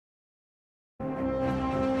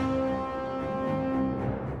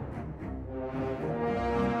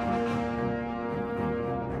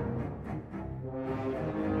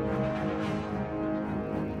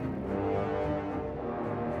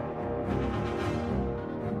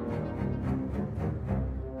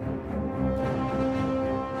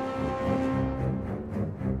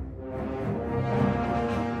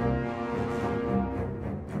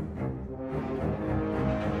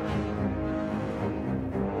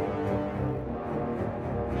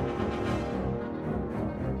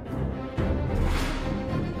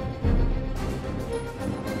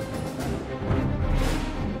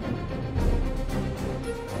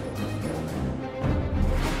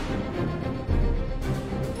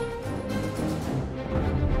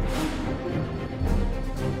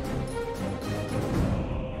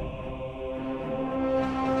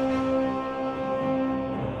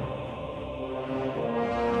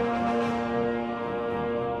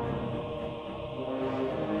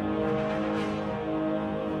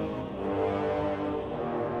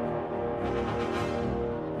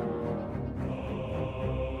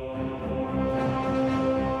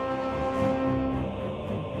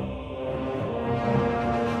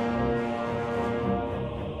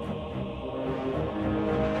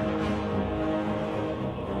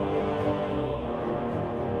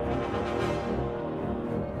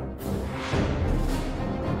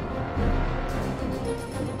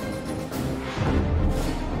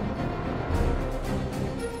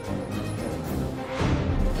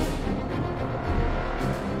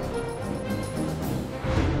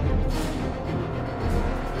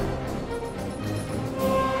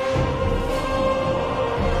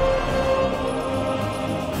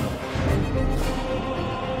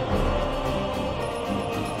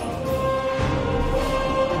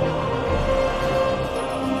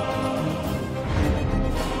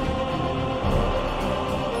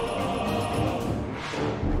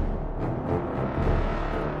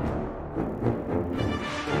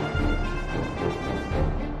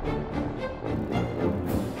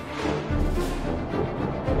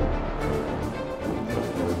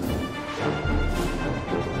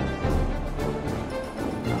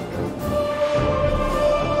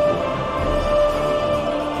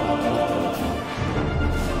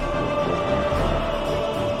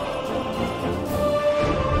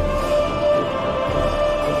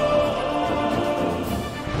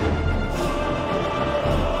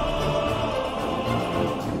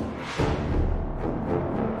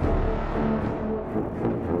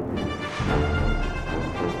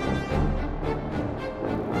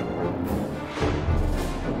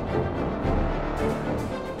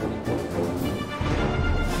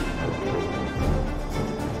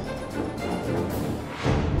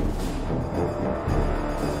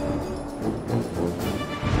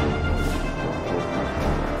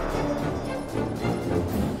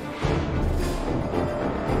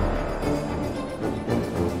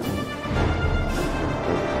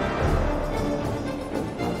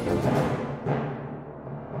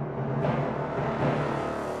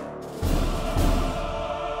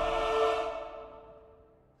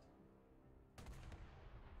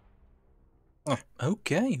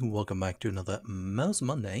Okay, welcome back to another Mouse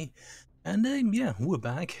Monday, and yeah, we're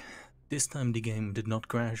back. This time the game did not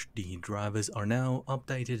crash, the drivers are now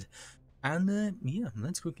updated, and yeah,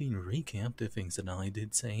 let's quickly recap the things that I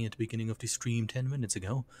did say at the beginning of the stream 10 minutes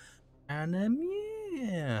ago. And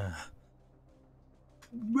yeah,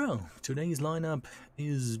 well, today's lineup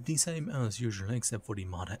is the same as usual except for the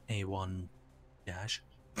mod A1 dash.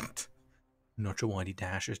 Not sure why the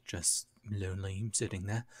dash is just lonely sitting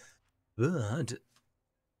there, but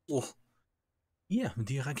oh, yeah,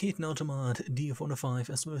 the Raketenautomat, the 405,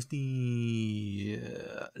 as well as the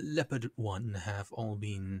Leopard one have all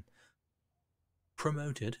been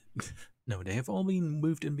promoted. No, they have all been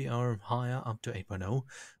moved in BR higher up to 8.0,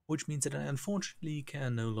 which means that I unfortunately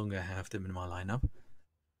can no longer have them in my lineup.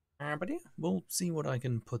 But yeah, we'll see what I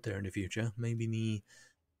can put there in the future. Maybe the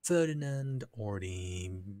Ferdinand or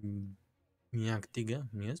the Jagdtiger,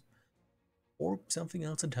 yes. Or something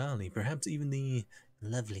else entirely, perhaps even the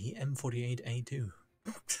lovely M48A2.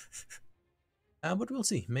 But we'll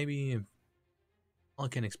see, maybe I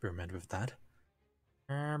can experiment with that.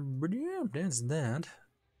 But yeah, that's that.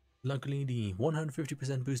 Luckily the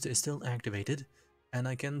 150% booster is still activated, and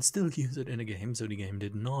I can still use it in a game, so the game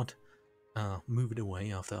did not move it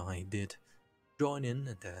away after I did join in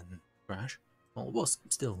and then crash. Well, it was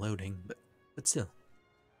still loading, but still.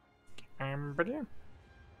 But yeah.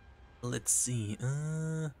 Let's see,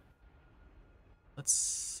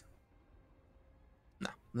 let's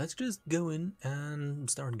just go in and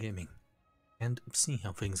start gaming and see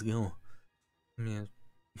how things go. Yeah.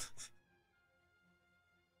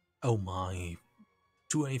 Oh, my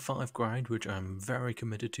 2A5 grind, which I'm very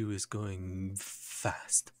committed to, is going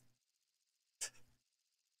fast.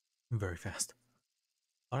 Very fast.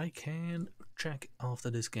 I can check after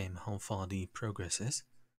this game how far the progress is.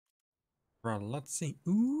 Well, let's see.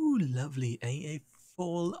 Ooh, lovely AA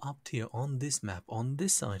full up tier on this map, on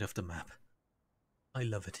this side of the map. I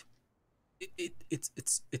love it. It's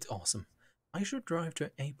awesome. I should drive to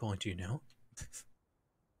A point, you know.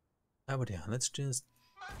 But yeah, let's just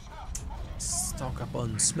stock up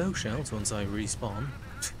on smoke shells once I respawn.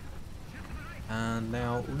 And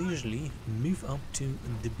now leisurely move up to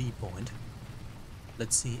the B point.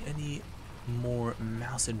 Let's see, any more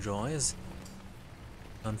mouse enjoys?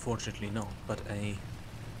 Unfortunately not, but a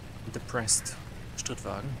depressed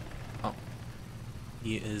Stuttwagen. Oh,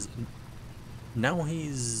 he is, now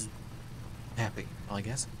he's happy, I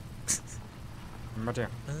guess. But yeah,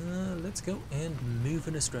 let's go and move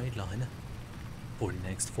in a straight line for the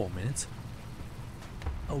next 4 minutes.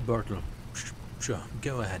 Oh, Bertel, sure,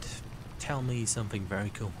 go ahead. Tell me something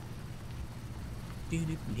very cool.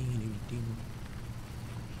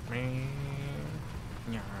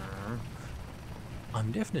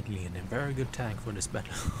 I'm definitely in a very good tank for this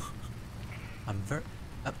battle. I'm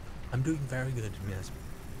I'm doing very good, yes.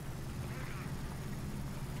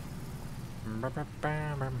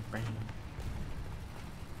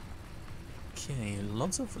 Okay,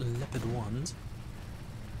 lots of leopard ones.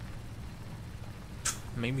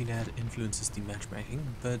 Maybe that influences the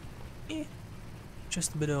matchmaking, but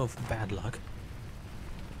just a bit of bad luck.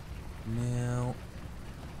 Now,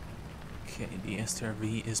 okay, the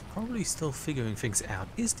SRV is probably still figuring things out.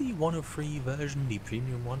 Is the 103 version the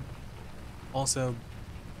premium one? Also,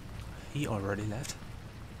 he already left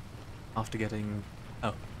after getting...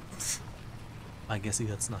 oh, I guess he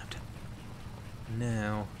got sniped.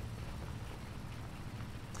 Now...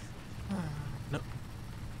 no.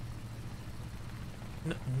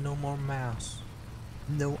 No more mouse.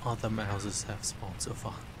 No other mouses have spawned so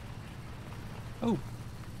far. Oh,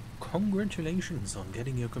 congratulations on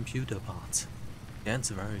getting your computer parts. That's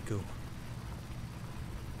very cool.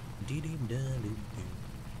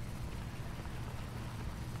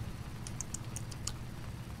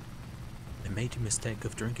 I made the mistake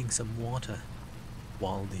of drinking some water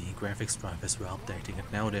while the graphics drivers were updating it.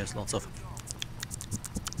 Now there's lots of...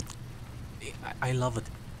 I love it.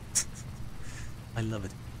 I love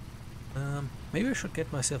it. Maybe I should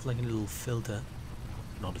get myself like a little filter.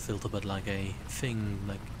 Not a filter, but like a thing,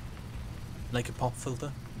 like a pop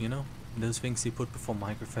filter, you know? Those things you put before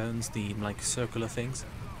microphones, the like circular things.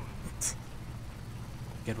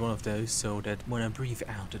 Get one of those so that when I breathe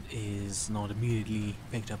out it is not immediately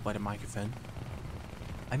picked up by the microphone.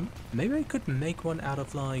 Maybe I could make one out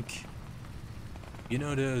of like, you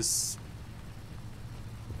know, those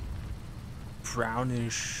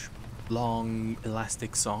brownish long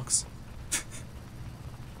elastic socks.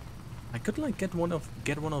 I could like get one of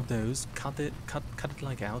those, cut it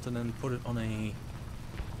like out, and then put it on a,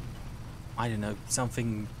 I don't know,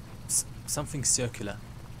 something circular,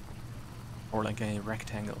 or like a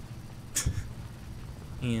rectangle.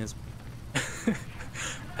 Yes.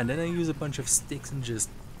 And then I use a bunch of sticks and just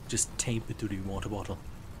tape it to the water bottle.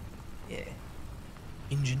 Yeah.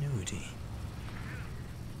 Ingenuity.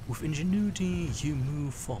 With ingenuity, you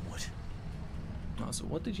move forward. Oh, so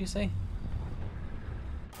what did you say?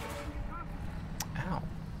 Ow.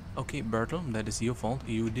 Okay, Bertel, that is your fault.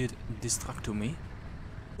 You did distract to me.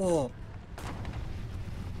 Oh.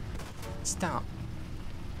 Stop.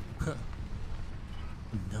 Huh.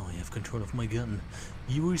 Now I have control of my gun.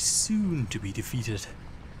 You are soon to be defeated,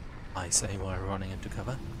 I say while running into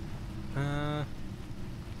cover.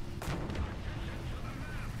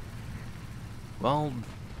 Well,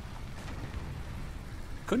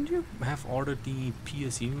 couldn't you have ordered the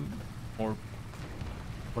PSU or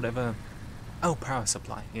whatever? Oh, power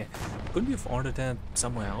supply, yeah. Couldn't you have ordered that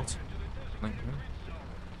somewhere else? Like,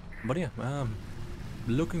 but yeah,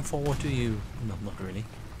 looking forward to you. No, not really,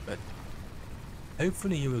 but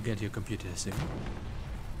hopefully you will get your computer soon.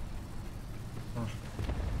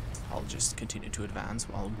 I'll just continue to advance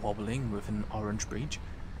while wobbling with an orange breach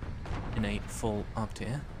in a full up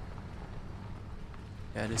tier.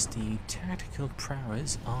 That is the tactical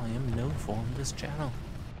prowess I am known for on this channel.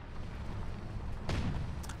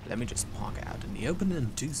 Let me just park out in the open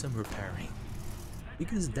and do some repairing.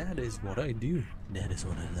 Because that is what I do. That is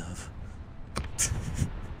what I love.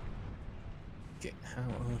 Okay, how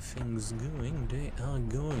are things going? They are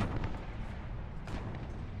going.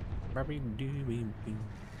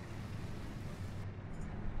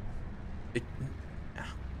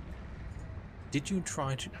 Did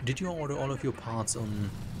you order all of your parts on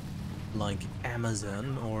like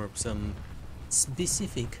Amazon or some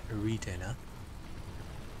specific retailer?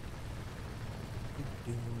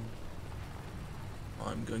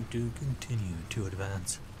 I'm going to continue to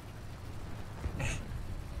advance.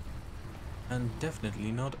 And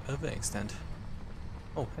definitely not overextend.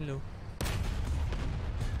 Oh, hello.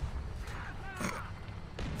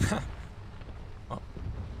 Oh.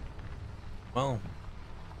 Well,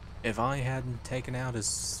 if I hadn't taken out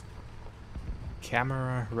his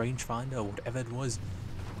camera rangefinder, whatever it was,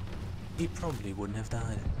 he probably wouldn't have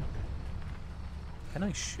died. Can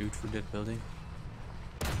I shoot through that building?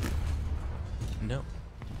 No,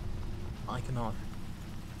 I cannot.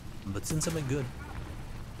 But since I'm a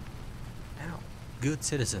good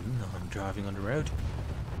citizen, I'm driving on the road,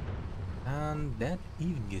 and that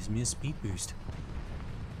even gives me a speed boost.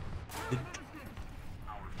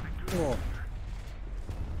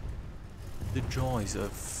 The joys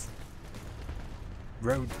of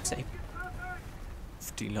road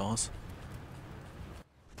safety laws.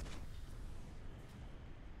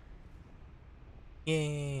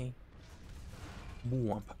 Yay!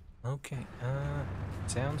 Whoop. Okay,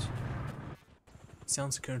 sounds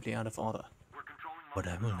currently out of order. We're controlling But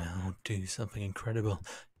I will now do something incredible.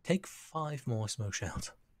 Take 5 more smoke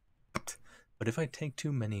shells. But if I take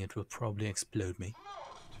too many, it will probably explode me.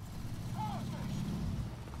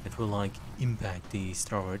 It will like impact the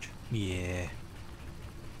storage. Yeah.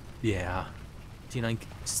 Yeah. The like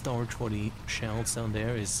storage for the shells down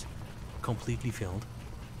there is completely filled.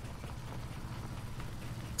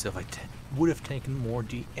 So if I would have taken more,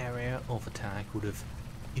 the area of attack would have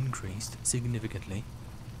increased significantly.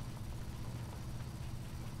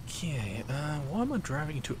 Okay, why am I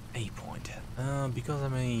driving to A point?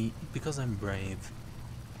 Because I'm brave.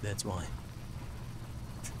 That's why.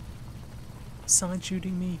 Side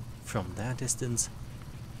shooting me from that distance?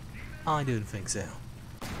 I don't think so.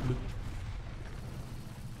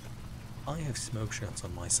 I have smoke shells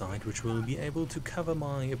on my side, which will be able to cover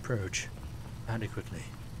my approach adequately.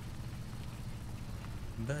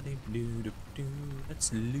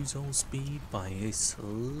 Let's lose all speed by a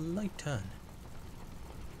slight turn.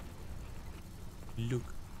 Look.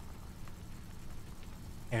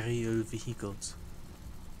 Aerial vehicles.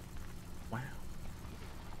 Wow.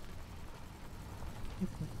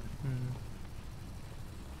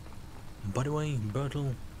 By the way,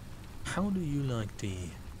 Bertel, how do you like the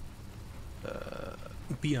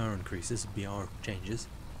BR increases, BR changes?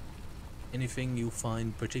 Anything you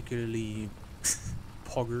find particularly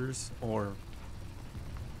poggers, or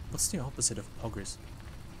what's the opposite of poggers?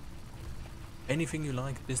 Anything you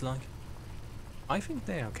like, dislike? I think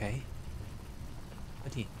they're okay.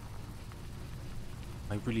 But yeah,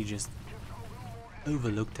 I really just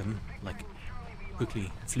overlooked them, like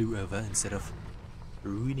quickly flew over instead of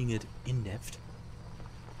reading it in depth.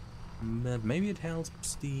 But maybe it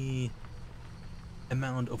helps the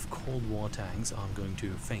amount of Cold War tanks I'm going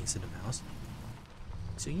to face in the mouse.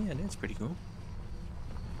 So yeah, that's pretty cool.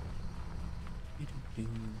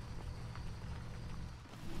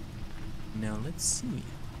 Now let's see.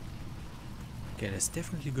 Okay, there's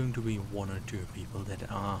definitely going to be 1 or 2 people that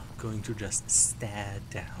are going to just stare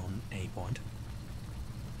down a point.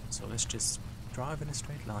 So let's just drive in a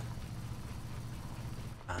straight line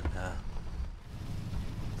and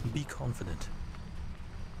be confident.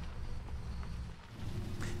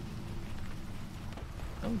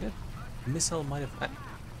 Oh, that missile might have...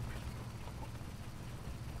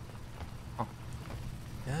 oh,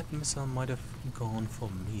 that missile might have gone for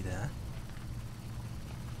me there.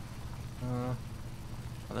 Well,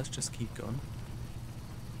 let's just keep going.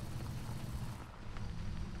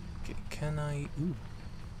 Okay, can I... ooh.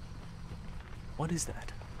 What is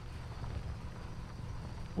that?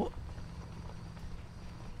 What?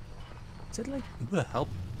 Is it like... help?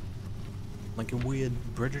 Like a weird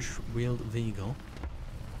British wheeled vehicle?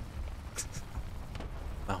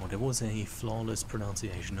 Wow, there was a flawless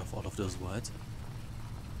pronunciation of all of those words.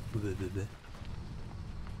 Where'd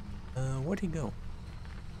he go?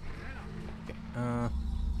 Okay,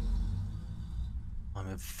 I'm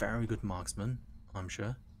a very good marksman, I'm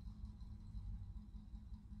sure.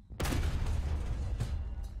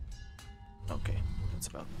 Okay, that's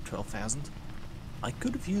about 12,000. I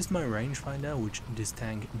could have used my rangefinder, which this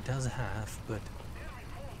tank does have, but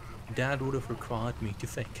that would have required me to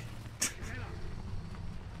think.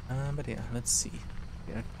 But yeah, let's see.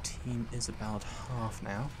 Their team is about half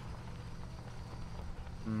now.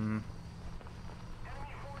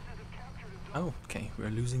 Oh, okay, we're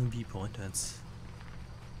losing B point. That's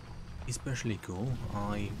especially cool.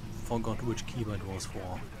 I forgot which keyboard was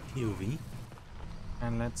for POV.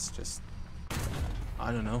 And let's just...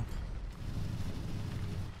 I don't know.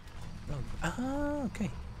 Oh, ah, okay.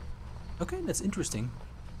 Okay, that's interesting.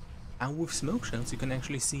 And with smoke shells, you can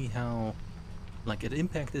actually see how, like, it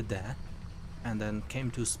impacted there, and then came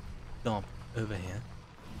to stop over here.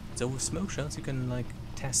 So with smoke shells, you can like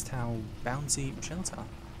test how bouncy shells are,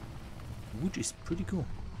 which is pretty cool.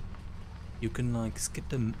 You can like skip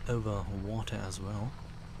them over water as well.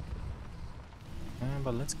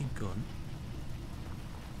 But let's keep going.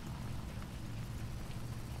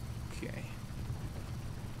 Okay.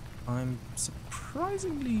 I'm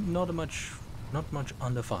surprisingly not much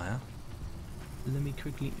under fire. Let me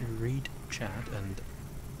quickly read chat and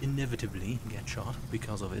inevitably get shot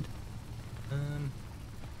because of it.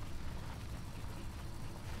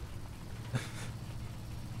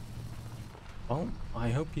 Well,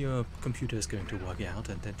 I hope your computer is going to work out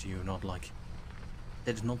and that you not like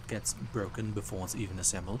that it not gets broken before it's even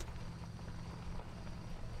assembled.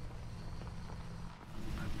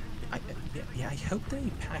 I hope they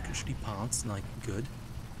package the parts like good,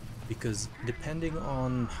 because depending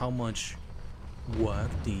on how much work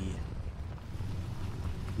the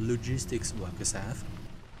logistics workers have,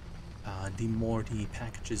 the more the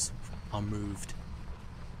packages are moved.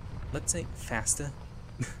 let's say faster,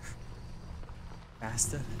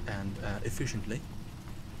 faster and efficiently.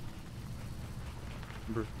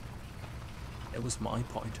 Remember, that was my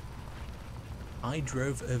point. I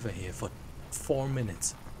drove over here for 4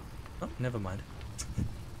 minutes. Oh, never mind.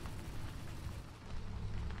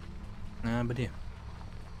 But yeah,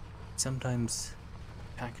 sometimes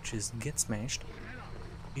packages get smashed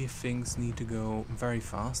if things need to go very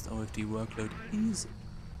fast or if the workload is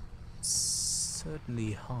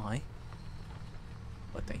certainly high,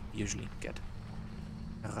 but they usually get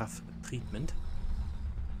rough treatment.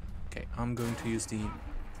 Okay, I'm going to use the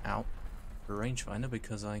rangefinder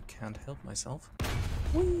because I can't help myself.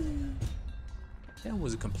 Whee! That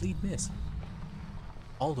was a complete miss.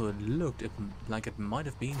 Although it looked like it might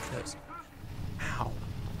have been close. Ow!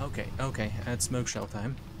 Okay, okay, at smoke shell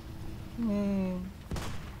time.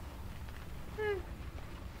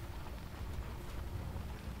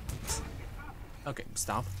 Okay,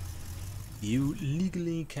 stop. You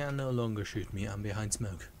legally can no longer shoot me, I'm behind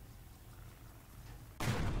smoke.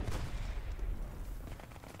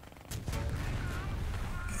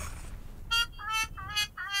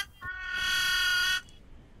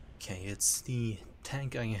 Okay, it's the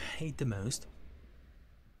tank I hate the most.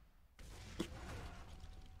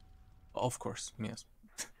 Of course, yes.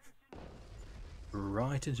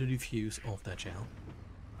 Right into the fuse of that shell.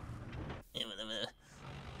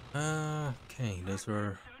 Okay, those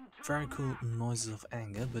were very cool noises of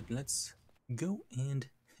anger, but let's go and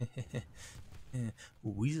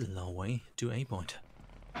weasel our way to A point.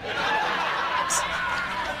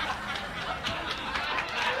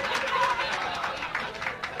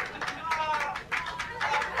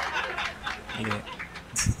 Yeah.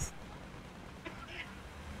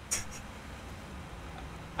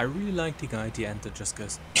 I really like the guy at the end that just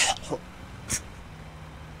goes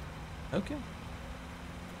okay.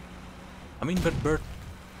 I mean, but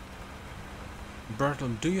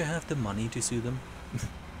Bertel, do you have the money to sue them?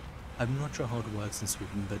 I'm not sure how it works in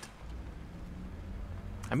Sweden, but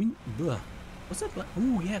I mean, what's that like?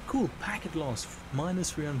 Oh yeah, cool. Packet loss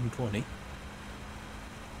minus 320.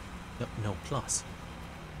 No, plus.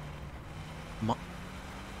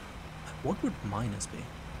 What would minus be?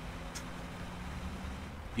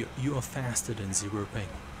 You are faster than zero ping.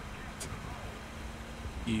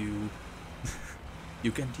 You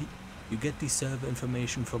get the server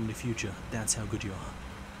information from the future. That's how good you are.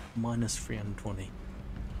 Minus 320.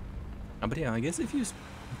 But yeah, I guess if you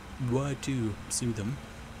were to sue them,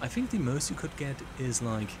 I think the most you could get is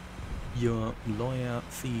like your lawyer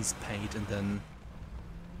fees paid and then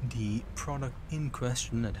the product in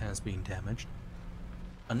question that has been damaged.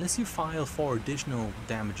 Unless you file for additional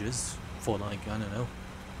damages for, like, I don't know,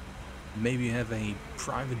 maybe you have a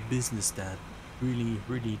private business that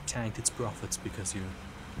really tanked its profits because you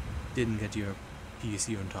didn't get your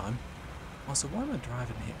PC on time. Also, why am I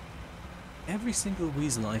driving here? Every single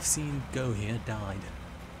weasel I've seen go here died.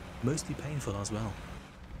 Mostly painful as well.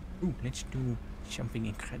 Ooh, let's do something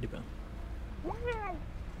incredible. Wow!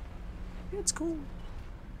 It's cool.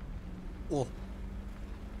 Oh.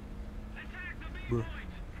 Bruh.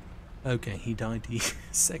 Okay, he died the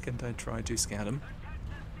second I tried to scout him.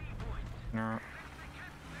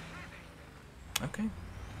 Okay.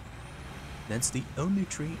 That's the only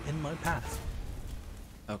tree in my path.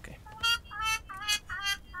 Okay.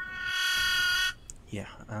 Yeah,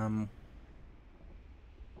 and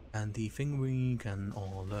the thing we can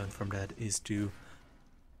all learn from that is to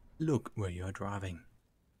look where you're driving.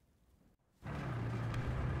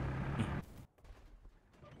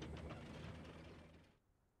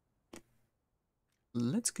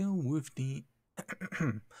 Let's go with the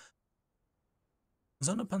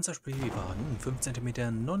Sonderpanzerspielwagen 5 cm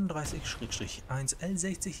 39-1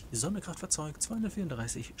 L60 Sonderkraftfahrzeug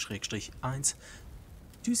 234-1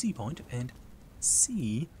 to C point and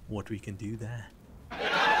see what we can do there.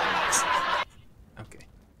 Okay.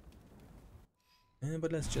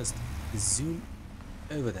 But let's just zoom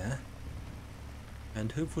over there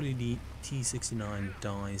and hopefully the T69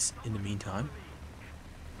 dies in the meantime.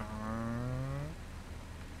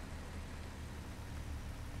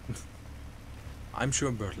 I'm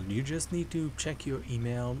sure, Bertel, you just need to check your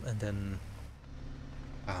email and then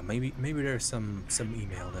maybe there's some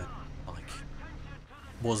email that like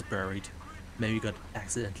was buried, maybe got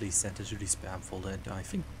accidentally sent into the spam folder, and I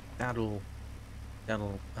think that'll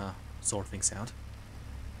sort things out.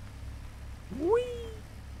 Whee!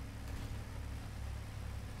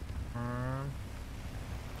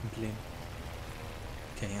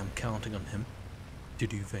 Okay, I'm counting on him to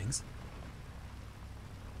do things.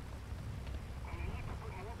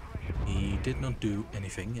 He did not do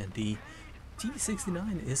anything, and the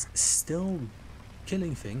T69 is still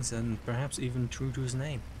killing things and perhaps even true to his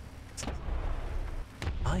name.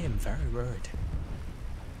 I am very worried.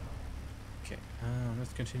 Okay,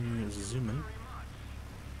 let's continue zooming.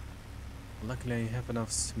 Luckily I have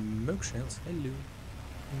enough smoke shells. Hello.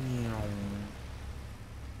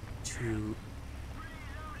 To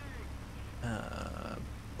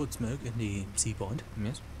put smoke in the sea point.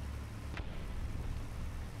 Yes.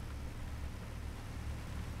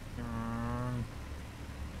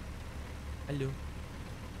 Hello.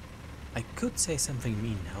 I could say something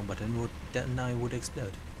mean now, but then I would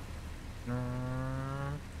explode.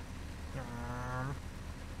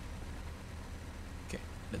 Okay,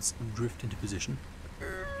 let's drift into position.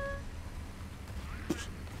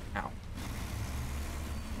 Ow.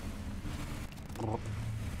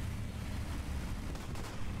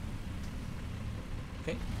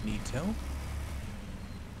 Okay, neato.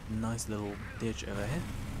 Nice little ditch over here.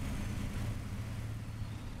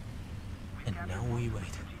 And now we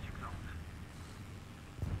wait.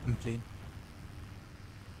 Plane.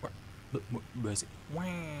 Where is it? Wow.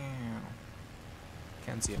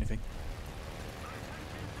 Can't see anything.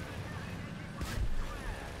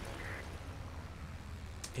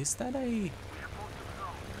 Is that a...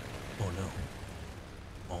 Oh no.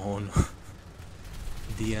 Oh no.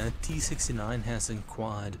 The T-69 has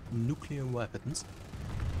acquired nuclear weapons.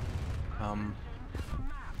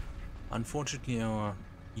 Unfortunately our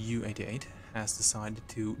U-88 has decided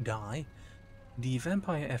to die. The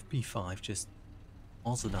Vampire FP5 just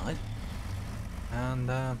also died. And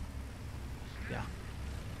yeah.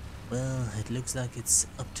 Well, it looks like it's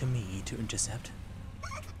up to me to intercept.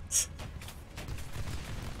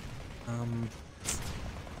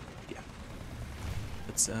 Yeah.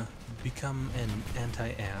 Let's become an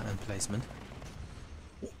anti-air emplacement.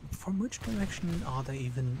 From which direction are they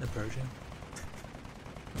even approaching?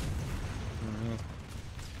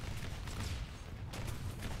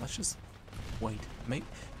 Let's just wait.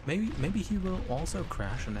 Maybe he will also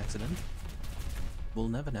crash an accident. We'll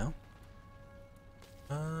never know.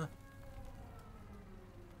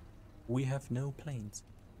 We have no planes.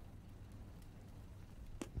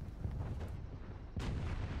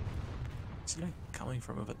 Is he like coming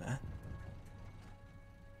from over there?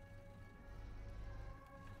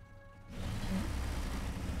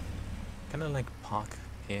 Can I like park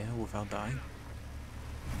here without dying?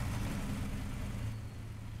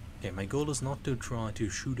 Okay, my goal is not to try to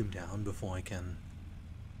shoot him down before I can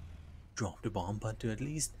drop the bomb, but to at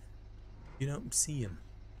least, you know, see him.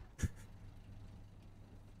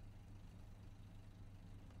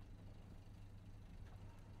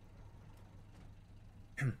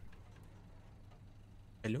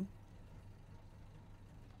 Hello?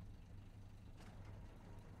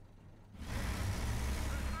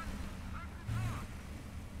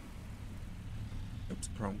 Oops,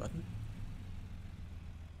 wrong button.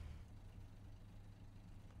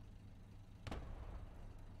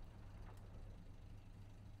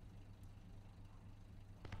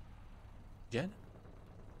 Jed?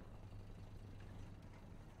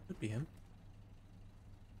 Could be him.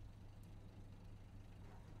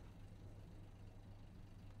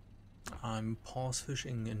 I'm pause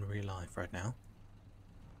fishing in real life right now.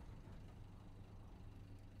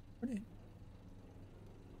 Pretty.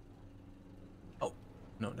 Oh,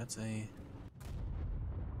 no, that's a...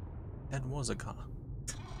 That was a car.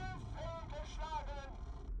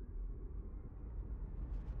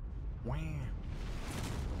 Wow.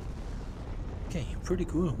 Okay, pretty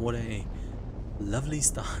cool. What a lovely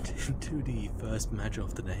start into the first match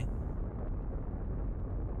of the day.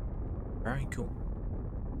 Very cool.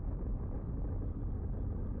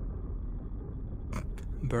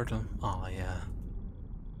 Bertel,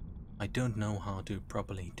 I don't know how to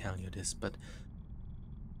properly tell you this, but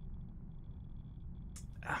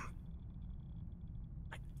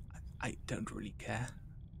I don't really care,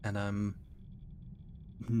 and I'm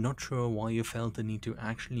not sure why you felt the need to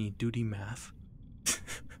actually do the math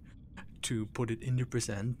to put it into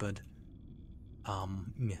percent, but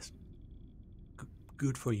yes,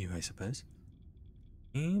 good for you, I suppose.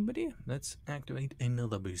 But yeah, let's activate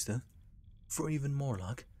another booster for even more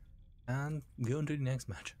luck and go into the next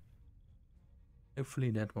match. Hopefully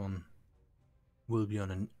that one will be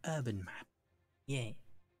on an urban map. Yay.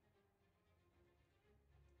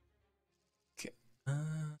 Okay.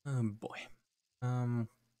 Boy.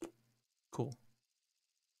 Cool.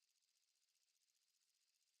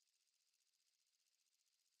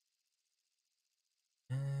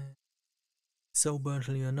 So,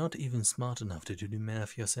 Bertel, you're not even smart enough to do the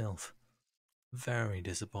math yourself. Very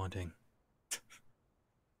disappointing.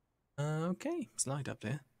 Okay, slide up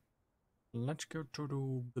there. Let's go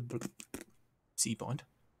to the sea point.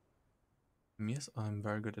 Yes, I'm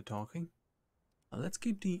very good at talking. Let's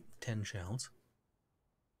keep the 10 shells,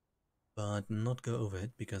 but not go over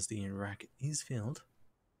it because the rack is filled.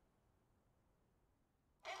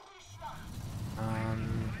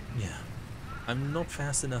 Yeah, I'm not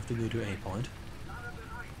fast enough to go to A point,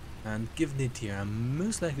 and given it here, I'm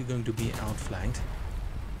most likely going to be outflanked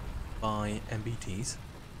by MBTs,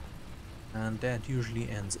 and that usually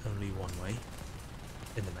ends only one way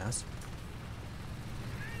in the mass.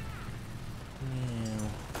 Yeah.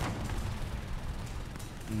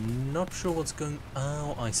 Not sure what's going.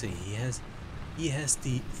 Oh, I see. He has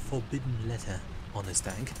the forbidden letter on his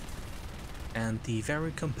tank, and the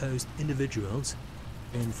very composed individuals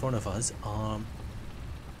in front of us are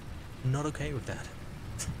not okay with that.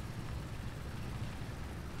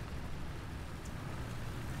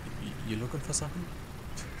 You looking for something?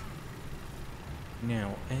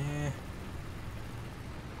 Now, I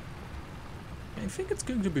think it's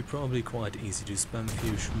going to be probably quite easy to spam a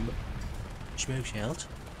few smoke shells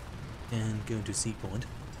and go to C point.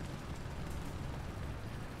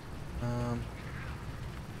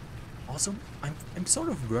 Also, I'm sort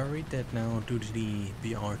of worried that now due to the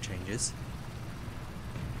BR changes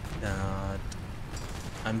that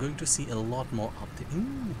I'm going to see a lot more update.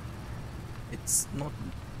 Ooh, it's not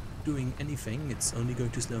doing anything, it's only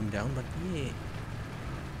going to slow him down, but yeah,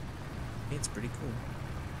 it's pretty cool.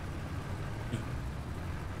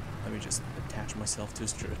 Let me just attach myself to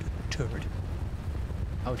this turret.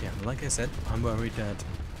 Oh yeah, like I said, I'm worried that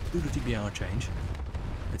due to the BR change,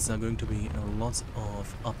 it's now going to be lots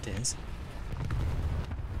of updates.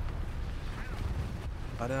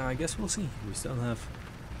 But I guess we'll see. We still have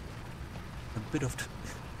a bit of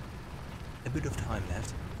time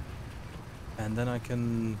left, and then I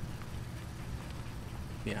can,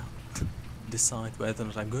 yeah, decide whether or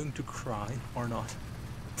not I'm going to cry or not.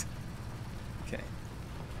 Okay.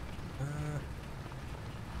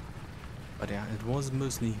 But yeah, it was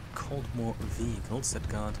mostly Cold War vehicles that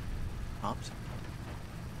got upped.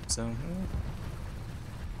 So,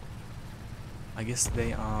 I guess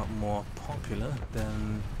they are more popular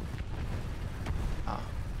than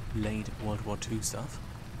late World War II stuff.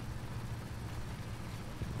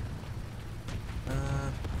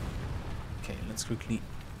 Okay, let's quickly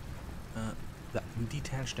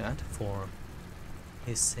detach that for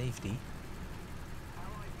his safety.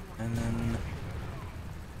 And then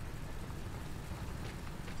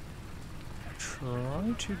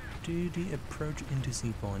try to do the approach into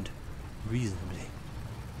C point reasonably.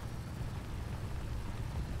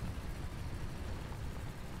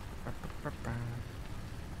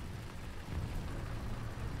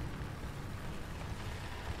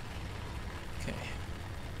 Okay.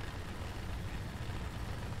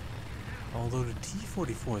 Although the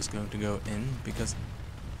T-44 is going to go in because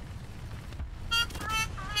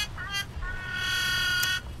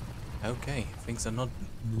okay, things are not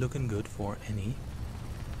looking good for any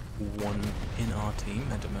one in our team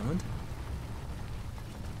at the moment.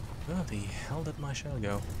 Where the hell did my shell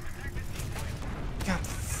go? God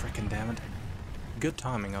frickin' damn it. Good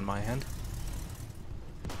timing on my hand.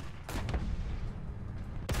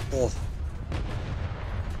 Oh.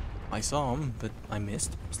 I saw him, but I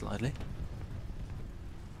missed slightly.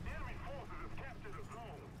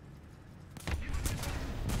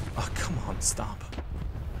 Oh, come on, stop.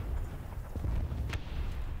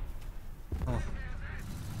 Oh.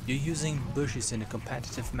 You're using bushes in a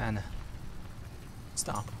competitive manner.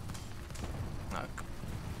 Stop. Oh.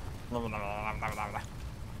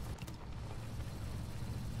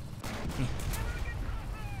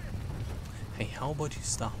 Hey, how about you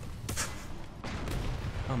stop?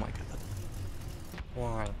 Oh my god.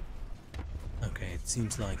 Why? Okay, it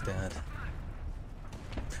seems like that.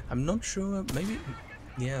 I'm not sure, maybe...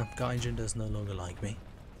 Yeah, Gaijin does no longer like me.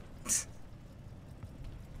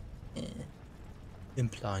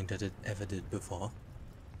 Implying that it ever did before.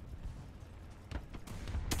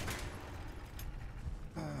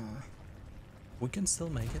 We can still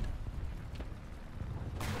make it.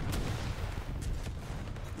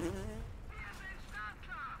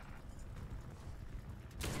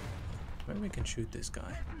 Maybe we can shoot this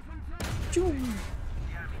guy.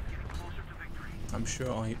 I'm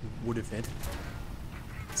sure I would have hit.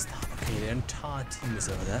 Stop. Okay, the entire team is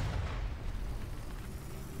over there.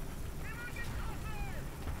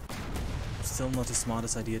 Still not the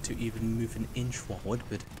smartest idea to even move an inch forward,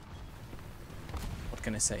 but what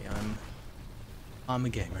can I say? I'm a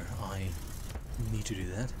gamer. I need to do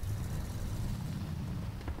that.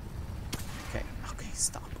 Okay,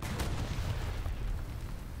 stop.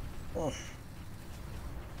 Oh.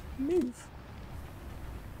 Move.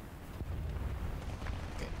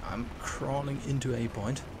 Okay, I'm crawling into A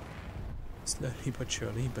point. Slowly but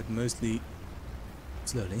surely, but mostly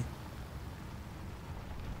slowly.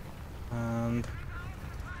 And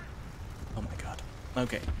oh my god.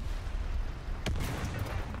 Okay.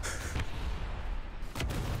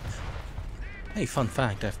 Hey, fun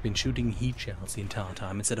fact, I've been shooting heat shells the entire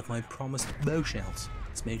time instead of my promised bow shells.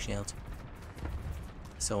 Smoke shells.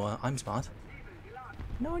 So, I'm smart.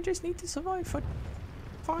 Now I just need to survive for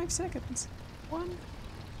 5 seconds. 1,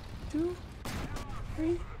 2,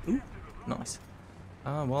 3. Ooh, nice.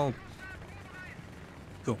 Well.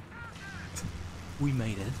 Cool. We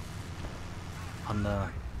made it.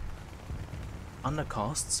 Under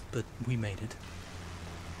costs, but we made it.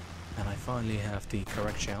 And I finally have the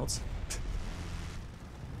correct shells.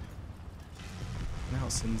 Now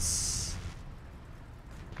since...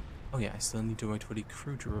 Oh yeah, I still need to wait for the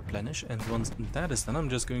crew to replenish, and once that is done, I'm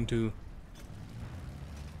just going to...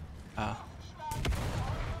 Uh-oh.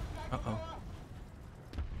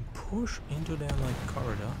 Push into their, like,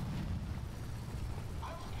 corridor.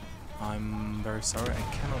 I'm very sorry, I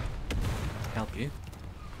cannot help you.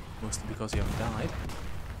 Mostly because you have died.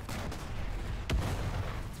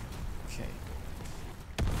 Okay.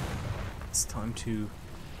 It's time to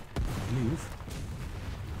move.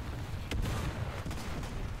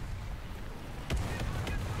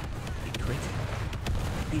 Be quick.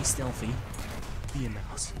 Be stealthy. Be a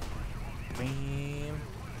mouse. Bam.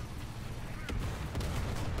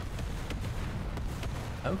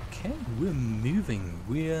 Okay, we're moving.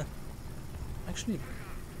 We're actually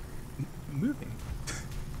moving.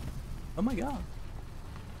 Oh my god.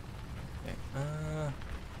 Okay,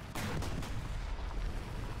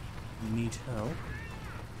 need help.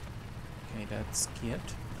 Okay, that's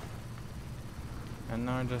skipped. And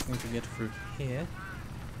now I just need to get through here.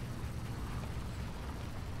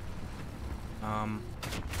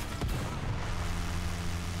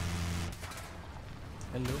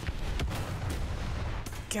 Hello.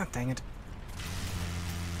 God dang it.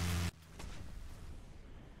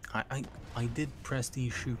 I did press the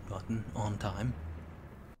shoot button on time,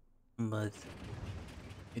 but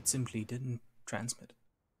it simply didn't transmit.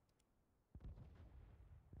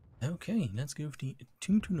 Okay, let's go with the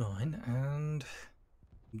 229 and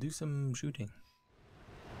do some shooting.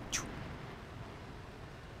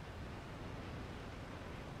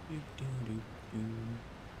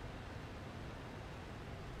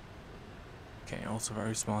 Okay, also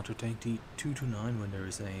very smart to take the 229 when there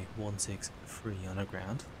is a 163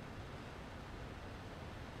 underground.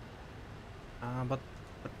 But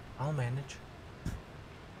I'll manage.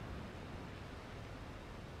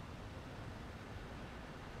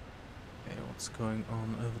 Okay, what's going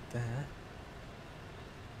on over there?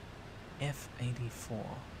 F-84.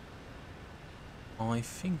 I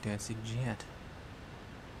think that's a jet.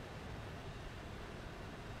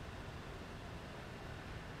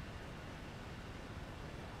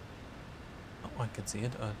 Oh, I can see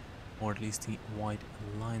it, or at least the white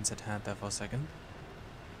lines that had there for a second.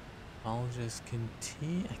 I'll just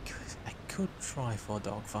continue. I could try for a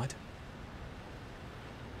dogfight.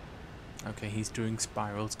 Okay, he's doing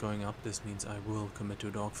spirals going up. This means I will commit to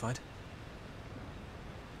a dogfight.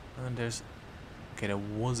 And there's... Okay, there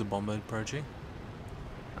was a bomber approaching.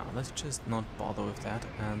 Now, let's just not bother with that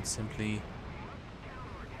and simply...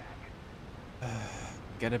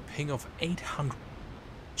 get a ping of 800.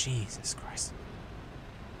 Jesus Christ.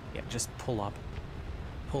 Yeah, just pull up.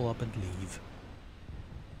 Pull up and leave.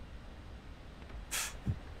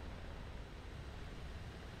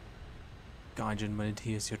 Gaijin, when it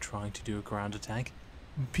hears you're trying to do a ground attack.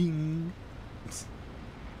 Ping!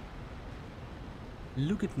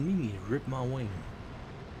 Look at me, rip my wing.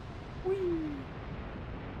 Whee!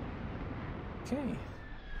 Okay.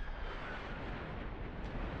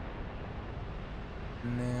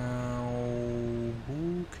 Now,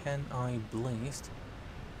 who can I blast?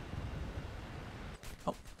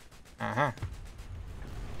 Oh, aha!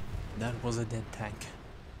 That was a dead tank.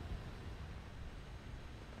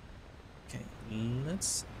 Okay,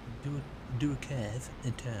 let's do a curve,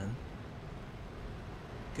 a turn.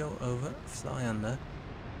 Go over, fly under,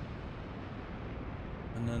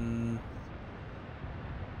 and then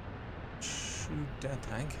shoot that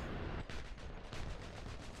tank.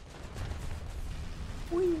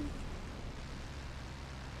 Whee!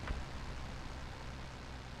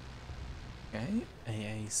 Okay,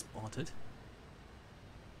 AA spotted.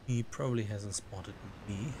 He probably hasn't spotted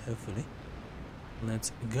me, hopefully.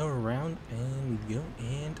 Let's go around and go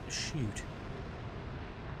and shoot.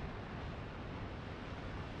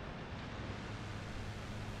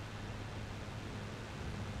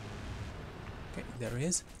 Okay, there he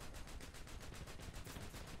is.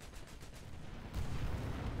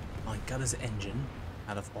 I got his engine,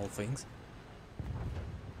 out of all things.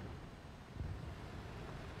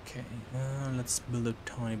 Okay, let's build a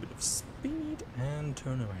tiny bit of speed and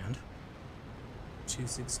turn around.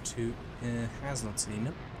 262 has not seen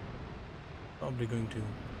it. Probably going to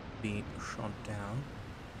be shot down.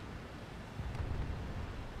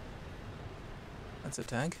 That's a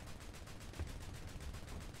tag.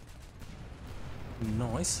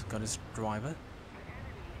 Nice, got his driver.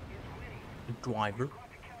 The driver.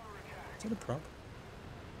 Is that a prop?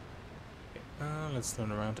 Okay, let's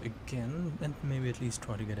turn around again and maybe at least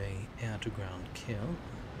try to get a air to ground kill.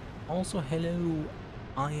 Also, hello,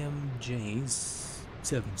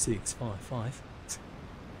 IMJs7655.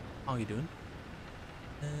 How you doing?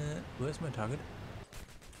 Where's my target?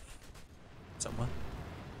 Somewhere.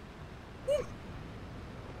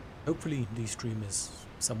 Hopefully the stream is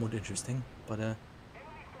somewhat interesting, but yeah.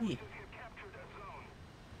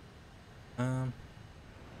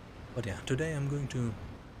 But yeah, today I'm going to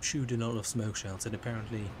shoot a lot of smoke shells and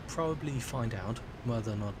apparently probably find out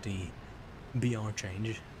whether or not the BR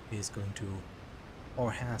change is going to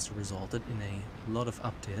or has resulted in a lot of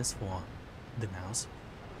updates for the mouse.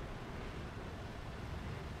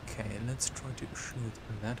 Okay, let's try to shoot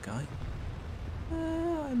that guy.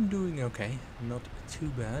 I'm doing okay. Not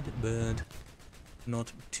too bad, but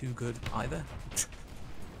not too good either.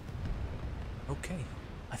 Okay,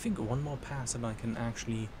 I think one more pass and I can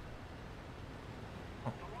actually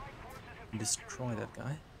destroy that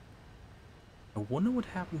guy. I wonder what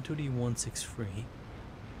happened to the 163.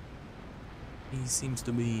 He seems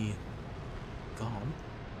to be gone.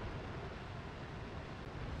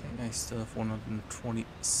 Okay, I still have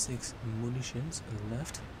 126 munitions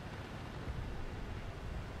left.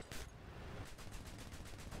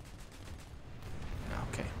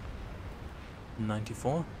 Okay.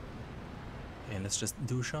 94. Okay, let's just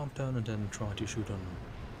do a sharp turn and then try to shoot on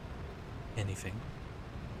anything.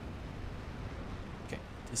 Okay,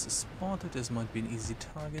 this is spotted. This might be an easy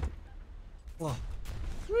target. Well,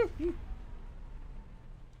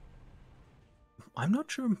 I'm not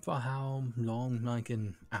sure for how long, like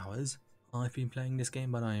in hours, I've been playing this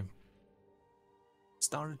game, but I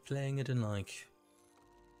started playing it in like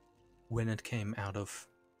when it came out of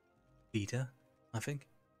beta, I think,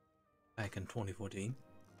 back in 2014.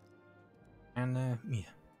 And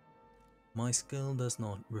yeah, my skill does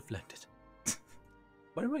not reflect it.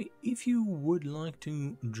 By the way, if you would like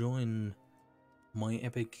to join my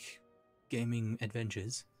epic gaming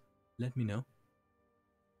adventures, let me know.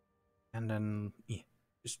 And then, yeah,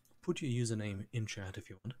 just put your username in chat if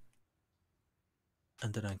you want.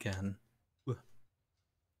 And then I can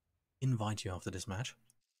invite you after this match.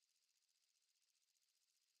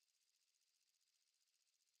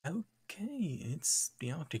 Okay, it's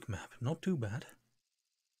the Arctic map. Not too bad.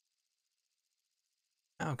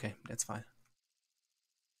 Okay, that's fine.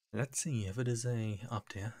 Let's see if it is a up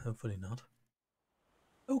tier. Hopefully not.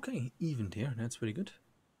 Okay, even tier. That's pretty good.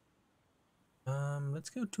 Let's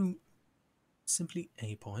go to simply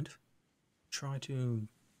a point. Try to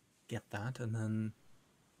get that and then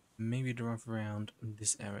maybe drive around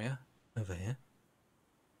this area over here.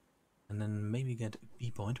 And then maybe get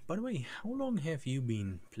B point. By the way, how long have you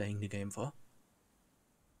been playing the game for?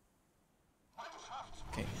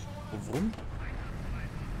 Okay, vroom.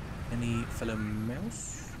 Any fellow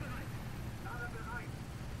mouse?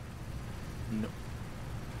 No.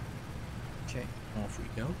 Okay, off we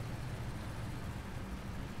go.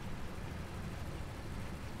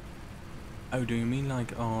 Oh, do you mean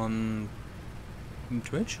like on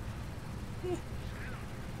Twitch? Yeah.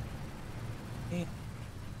 Yeah.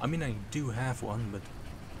 I mean, I do have one, but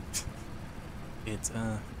it's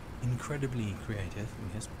incredibly creative,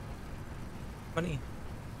 I guess. Funny.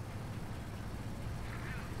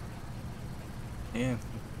 Yeah,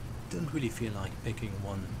 don't really feel like picking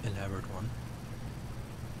one elaborate one.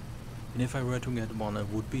 And if I were to get one, it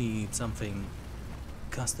would be something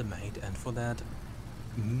custom made, and for that,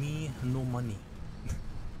 me no money.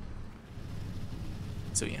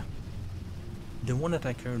 So yeah, the one that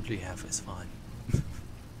I currently have is fine. At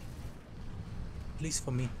least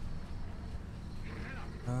for me.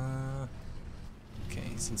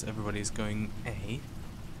 Okay, since everybody's going A,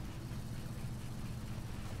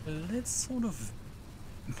 let's sort of...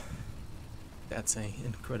 That's a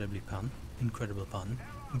incredibly pun. Incredible pun.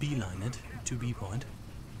 Beeline it to B point.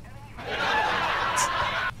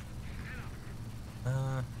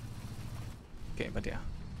 Okay, but yeah.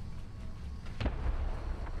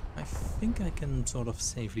 I think I can sort of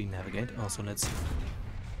safely navigate. Also, let's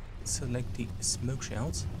select the smoke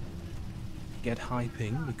shells. Get high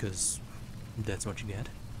ping, because that's what you get.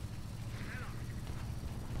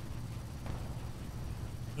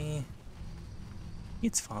 Eh,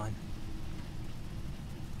 it's fine.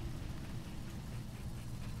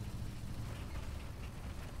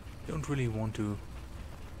 don't really want to.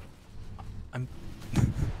 I'm.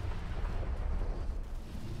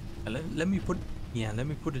 let me put. Yeah, let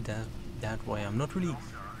me put it that way. I'm not really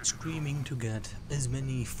screaming to get as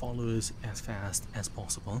many followers as fast as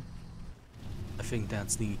possible. I think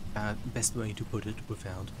that's the best way to put it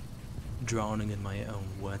without drowning in my own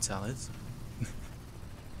word salads.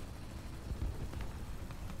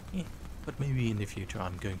 Yeah, but maybe in the future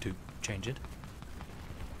I'm going to change it.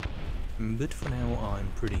 But for now I'm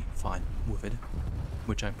pretty fine with it,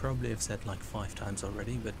 which I probably have said like 5 times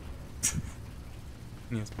already, but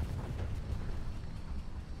yes.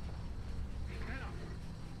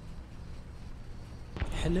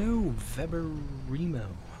 Hello Weberimo,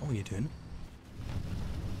 how are you doing?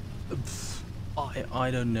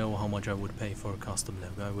 I don't know how much I would pay for a custom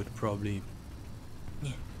logo. I would probably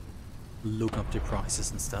look up the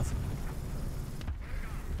prices and stuff.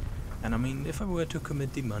 And I mean, if I were to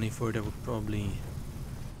commit the money for it, I would probably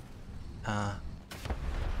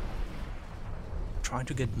try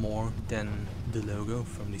to get more than the logo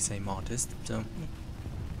from the same artist. So,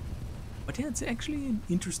 but yeah, it's actually an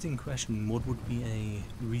interesting question. What would be a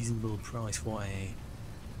reasonable price for a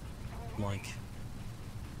like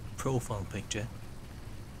profile picture?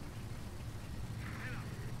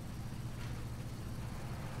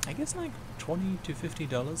 I guess like $20 to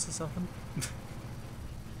 $50 or something.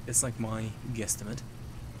 It's like my guesstimate,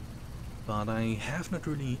 but I have not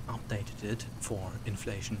really updated it for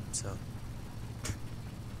inflation, so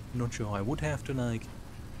not sure. I would have to like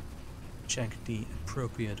check the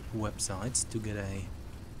appropriate websites to get a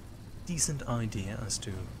decent idea as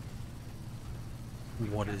to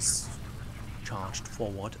what is charged for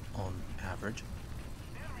what on average.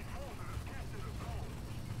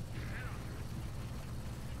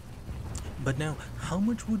 But now, how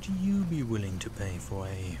much would you be willing to pay for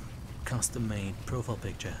a custom-made profile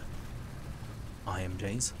picture?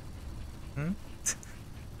 IMJs? Hmm?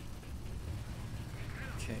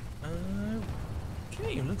 Okay,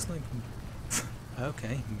 okay, it looks like...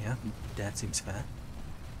 okay, yeah, that seems fair.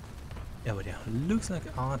 Yeah, but yeah, looks like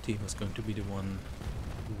our team is going to be the one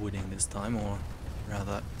winning this time, or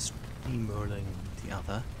rather, steamrolling the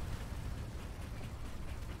other.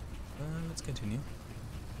 Let's continue.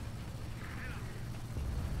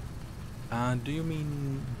 Do you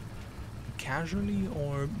mean casually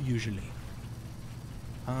or usually?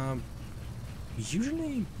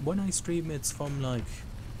 Usually when I stream it's from like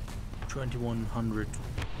 2100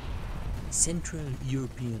 Central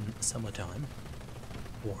European summertime,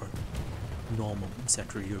 or normal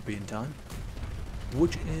Central European time,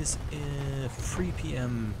 which is 3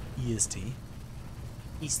 PM EST,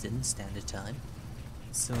 Eastern Standard Time.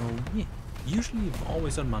 So yeah, usually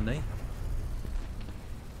always on Monday.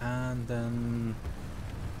 And then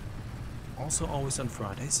also always on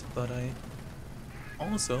Fridays, but I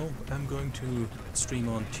also am going to stream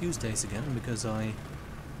on Tuesdays again because I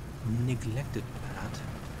neglected that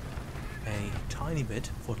a tiny bit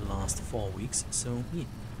for the last 4 weeks. So yeah,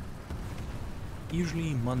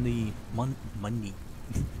 usually Monday,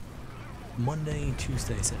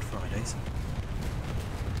 Tuesdays and Fridays.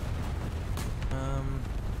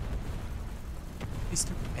 Is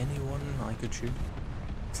there anyone I could shoot?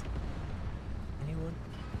 Anyone?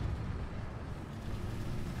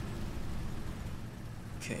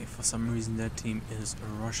 Okay, for some reason that team is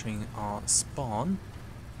rushing our spawn.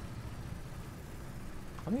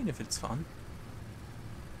 I mean, if it's fun.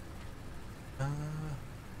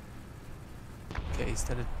 Okay, is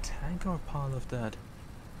that a tank or part of that?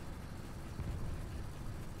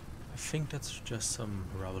 I think that's just some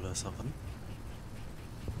rubble or something.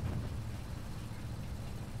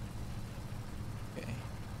 Okay.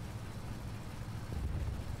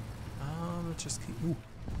 Let's just keep... Ooh,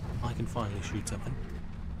 I can finally shoot something.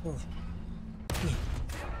 Oh.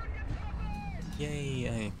 Yay,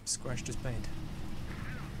 I scratched his paint.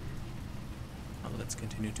 Now let's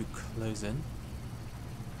continue to close in.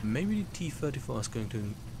 Maybe the T-34 is going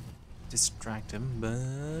to distract him,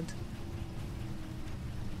 but...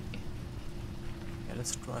 yeah,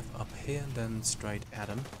 let's drive up here and then straight at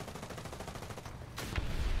him.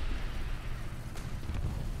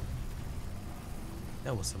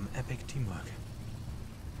 That was some epic teamwork.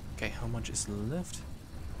 Okay, how much is left?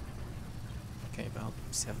 Okay, about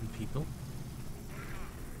 7 people.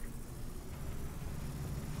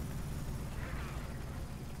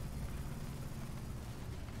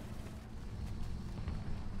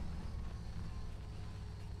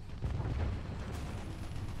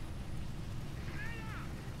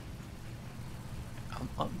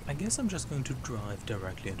 I guess I'm just going to drive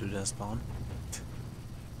directly into their spawn.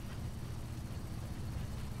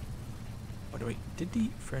 By the way, did the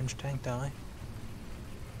French tank die?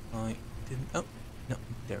 I didn't. Oh, no,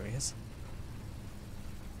 there he is.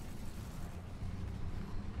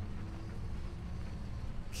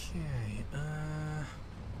 Okay,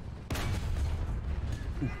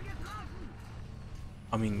 ooh.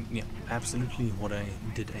 I mean, yeah, absolutely what I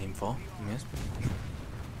did aim for, yes.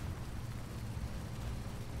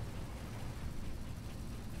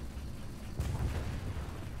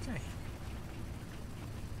 Okay.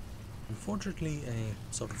 Unfortunately,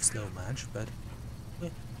 a sort of slow match, but yeah.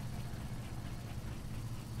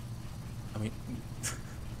 I mean,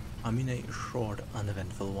 I mean a short,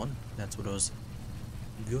 uneventful one. That's what I was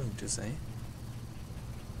going to say.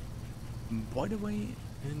 By the way,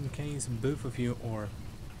 in case both of you or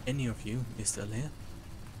any of you is still here,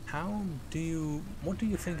 what do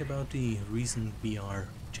you think about the recent BR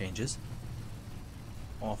changes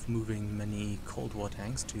of moving many Cold War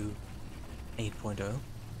tanks to 8.0?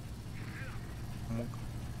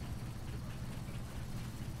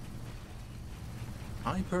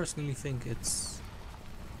 I personally think it's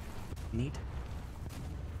neat,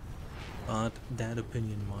 but that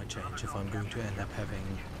opinion might change if I'm going to end up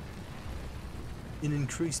having an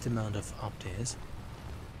increased amount of up tiers.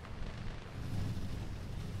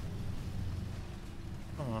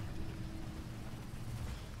 Oh.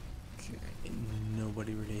 Okay,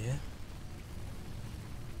 nobody really here.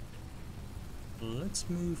 Let's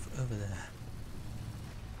move over there.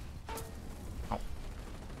 Oh.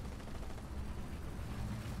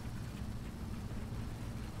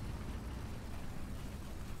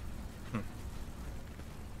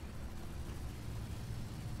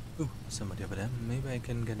 Ooh, somebody over there. Maybe I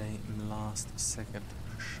can get a last second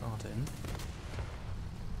shot in.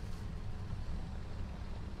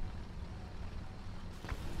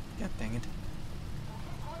 God dang it.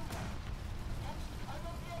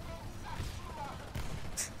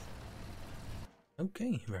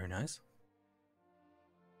 Okay, very nice.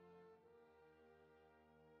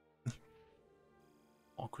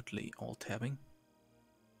 Awkwardly alt-tabbing.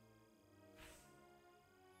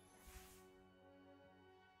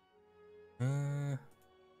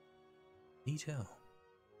 Detail.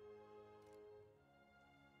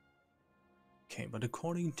 Okay, but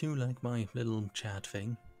according to like my little chat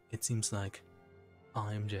thing, it seems like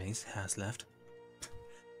IMJs has left.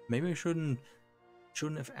 Maybe I shouldn't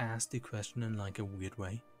have asked the question in like a weird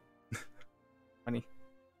way. Funny.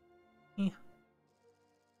 Yeah.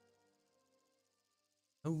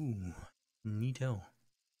 Oh, neato.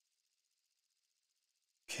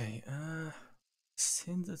 Okay,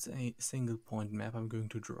 since it's a single point map, I'm going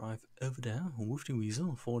to drive over there with the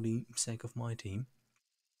weasel for the sake of my team.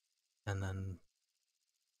 And then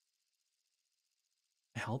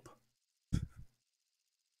help. But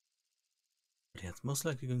yeah, it's most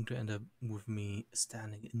likely going to end up with me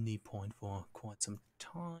standing in the point for quite some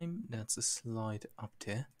time. That's a slide up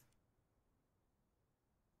there.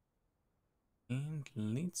 And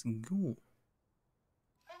let's go.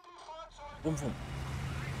 Boom, boom.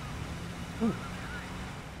 Ooh.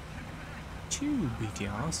 2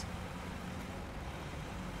 BTRs.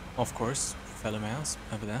 Of course, fellow mouse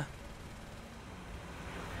over there.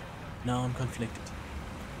 Now I'm conflicted.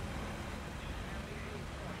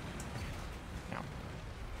 Now,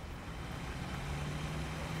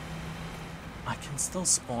 I can still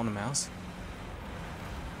spawn a mouse.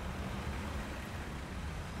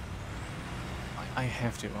 I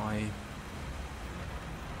have to.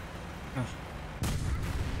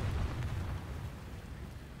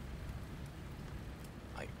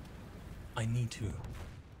 I need to.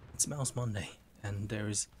 It's Mouse Monday, and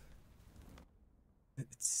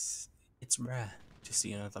it's rare to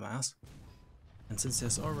see another mouse. And since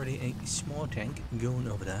there's already a small tank going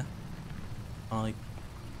over there, I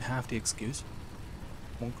have the excuse.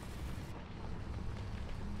 Bonk.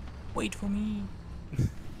 Wait for me.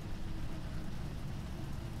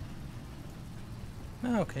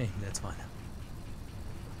 Okay, that's fine.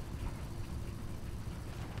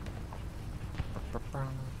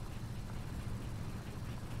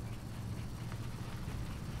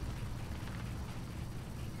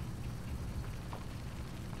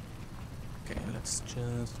 Okay, let's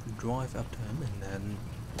just drive up to him and then,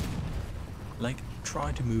 like,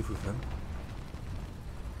 try to move with him.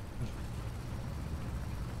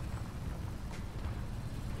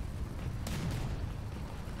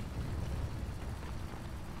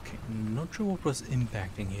 Okay, not sure what was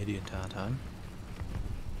impacting here the entire time,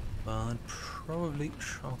 but probably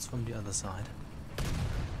shots from the other side.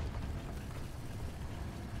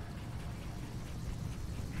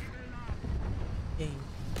 Yay.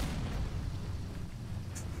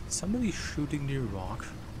 Somebody shooting the rock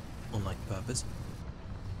on like purpose.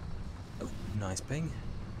 Oh, nice ping.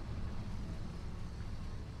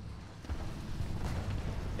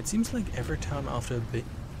 It seems like every time after a big,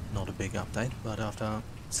 not a big update, but after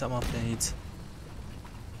some updates...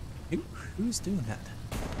 Who's doing that?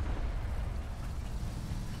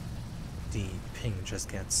 The ping just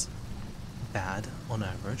gets bad on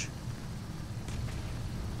average.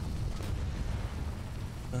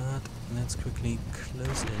 But let's quickly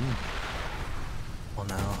close in on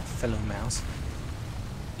our fellow mouse.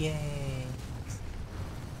 Yay!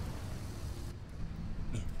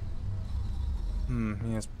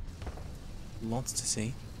 He has lots to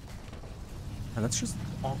see. And let's just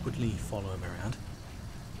awkwardly follow him around.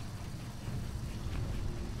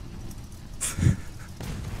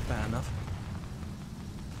 Fair enough.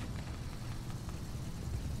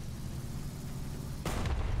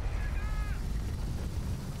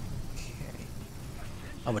 Okay.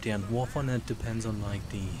 Oh, but yeah, and Warfare it depends on like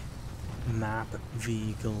the map,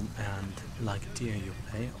 vehicle, and like tier you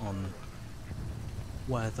play on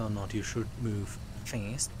whether or not you should move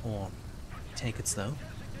fast or take it slow.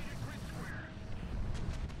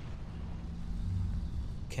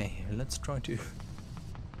 Okay, let's try to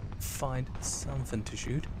find something to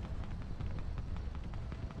shoot.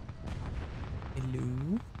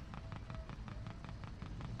 Hello?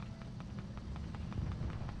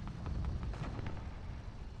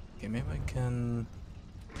 Okay, maybe I can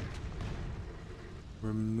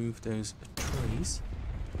remove those trees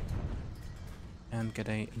and get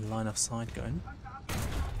a line of sight going.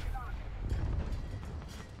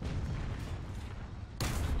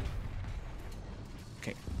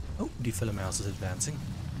 Okay. Oh, the fellow mouse is advancing.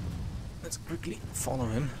 Let's quickly follow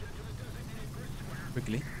him.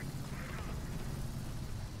 Quickly.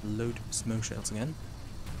 Load smoke shells again.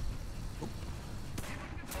 Oh.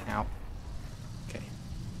 Ow. Okay.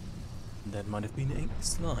 That might have been a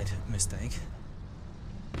slight mistake.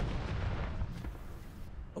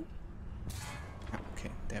 Oh.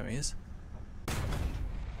 Okay, there he is.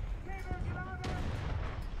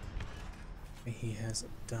 He has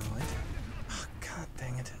died. Oh, god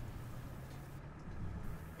dang it.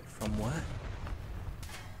 From where?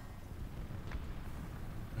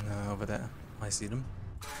 No, over there. I see them.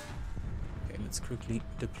 Okay, let's quickly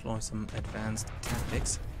deploy some advanced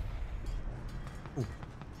tactics. Ooh.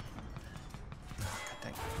 Oh, god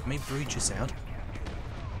dang. May breach is out.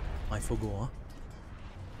 I forgot.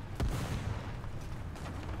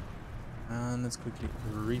 And let's quickly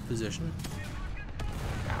reposition.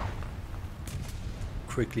 Ow.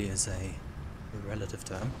 Quickly is a relative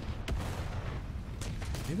term.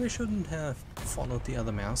 Maybe I shouldn't have followed the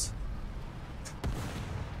other mouse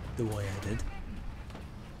the way I did.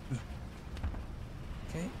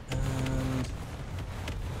 Okay,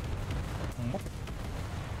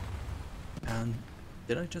 and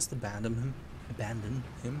did I just abandon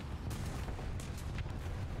him?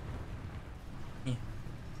 Yeah.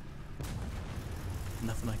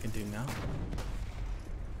 Nothing I can do now.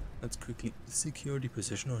 Let's quickly secure the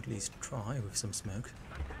position, or at least try with some smoke.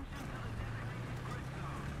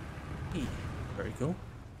 Hey, very cool.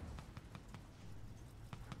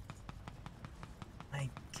 I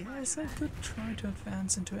guess I could try to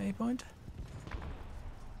advance into A point.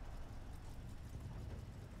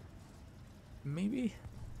 Maybe.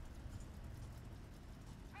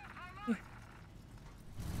 Yeah.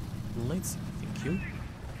 Let's, thank you,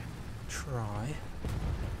 try.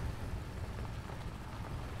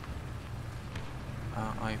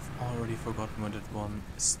 I've already forgotten what that one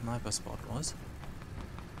sniper spot was.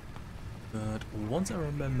 But once I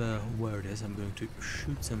remember where it is, I'm going to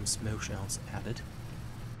shoot some smoke shells at it.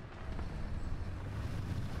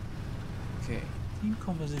 Okay, team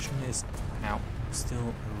composition is now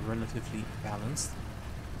still relatively balanced.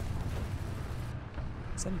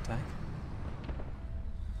 Is that attack?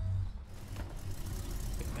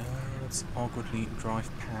 Okay, let's awkwardly drive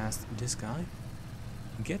past this guy,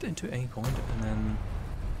 get into A point, and then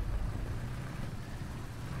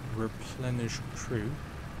replenish crew.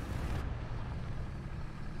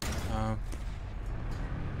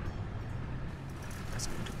 Let's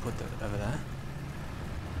going to put that over there.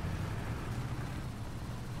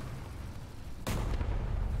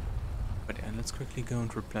 But yeah, let's quickly go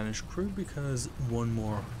and replenish crew because one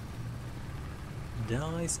more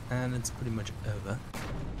dies and it's pretty much over.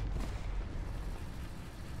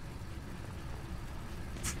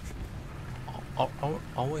 I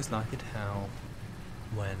always like it how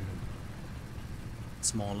when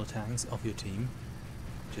smaller tanks of your team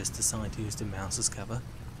just decide to use the mouse as cover.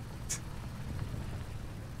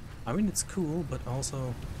 I mean, it's cool, but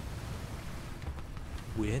also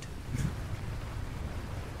weird.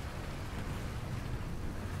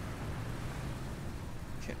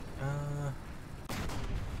 Okay,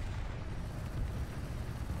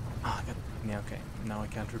 I got Yeah, okay. Now I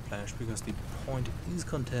can't replenish because the point is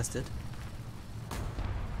contested.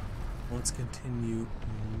 Let's continue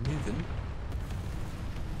moving.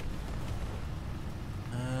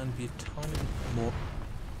 And be a tiny bit more.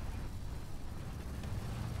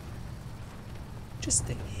 Just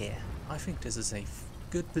stay here. I think this is a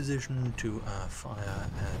good position to fire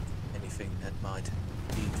at anything that might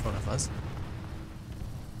be in front of us.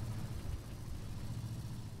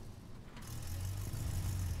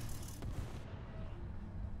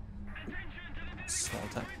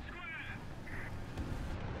 Salt up.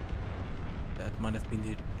 That might have been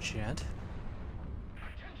the jet.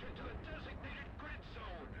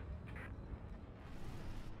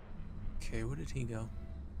 Okay, where did he go?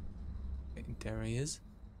 Okay, there he is.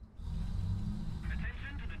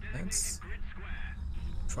 Let's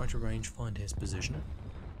try to range find his position.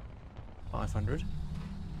 500.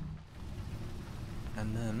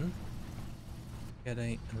 And then get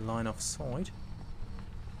a line of sight.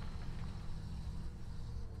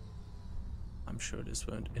 I'm sure this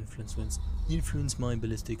won't influence my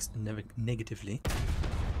ballistics negatively.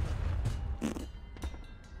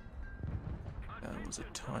 That was a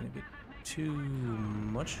tiny bit too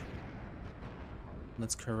much.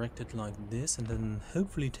 Let's correct it like this and then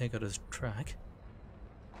hopefully take out his track.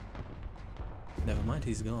 Never mind,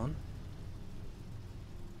 he's gone.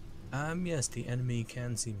 Yes, the enemy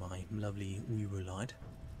can see my lovely Weaver light.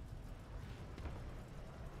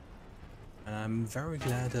 And I'm very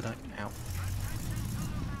glad that I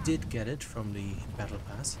did get it from the battle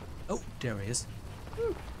pass. Oh, there he is.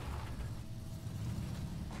 Woo.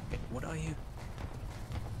 Okay, what are you?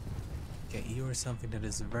 Okay, you are something that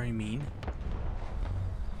is very mean.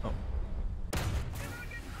 Oh.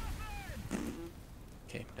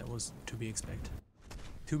 Okay, that was to be expected.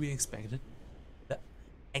 To be expected.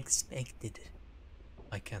 Expected.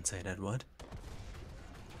 I can't say that word.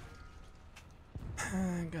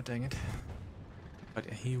 God dang it. But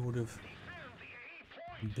he would have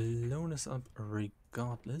blown us up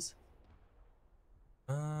regardless.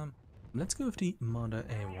 Let's go with the Marder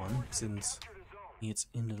A1 since it's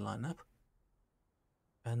in the lineup.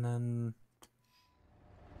 And then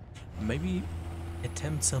maybe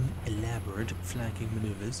attempt some elaborate flanking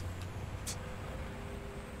maneuvers.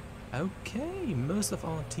 Okay, most of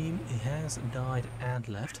our team has died and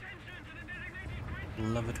left.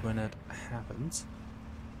 Love it when it happens.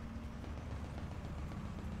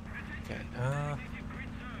 Okay,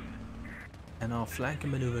 and our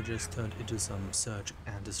flanking maneuver just turned into some search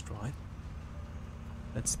and destroy.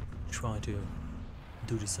 Let's try to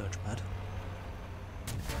do the search pad.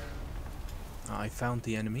 I found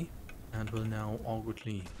the enemy and will now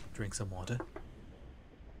awkwardly drink some water.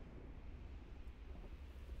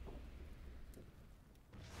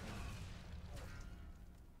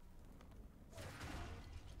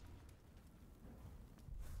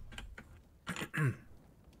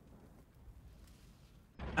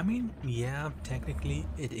 I mean, yeah, technically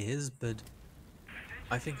it is, but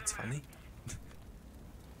I think it's funny.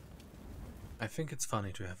 I think it's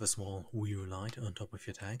funny to have a small Weaver light on top of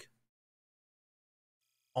your tank.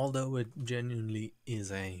 Although it genuinely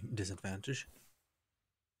is a disadvantage.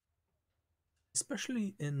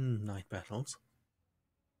 Especially in night battles.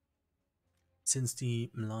 Since the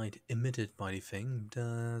light emitted by the thing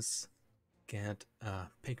does get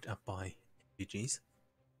picked up by RPGs.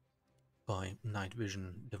 By night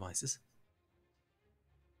vision devices.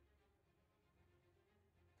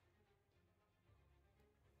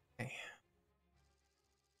 Okay.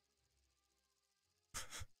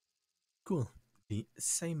 Cool. The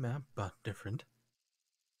same map but different.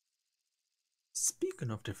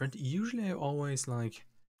 Speaking of different, usually I always like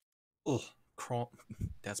crawl.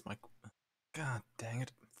 That's my god dang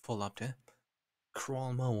it, full up there.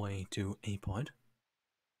 Crawl my way to A point.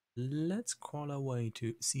 Let's crawl our way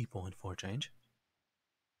to C point for a change.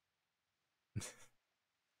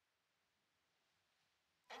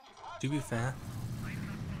 To be fair,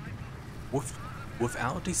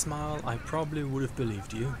 without the smile, I probably would have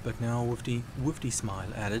believed you, but now with the smile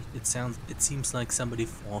added, it seems like somebody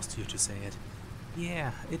forced you to say it.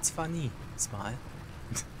 Yeah, it's funny. Smile.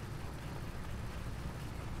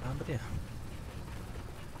 But yeah,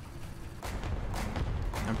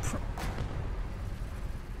 I'm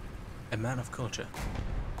a man of culture.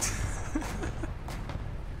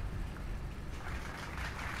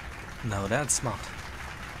 No, that's smart.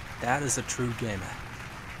 That is a true gamer.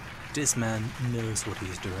 This man knows what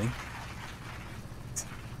he's doing.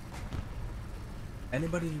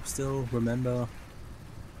 Anybody still remember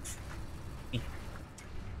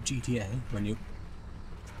GTA when you...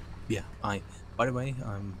 Yeah, by the way,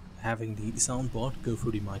 I'm having the soundboard go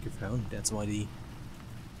through the microphone. That's why the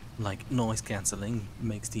like noise cancelling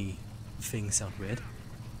makes the thing sound weird.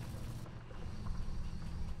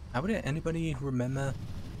 How would anybody remember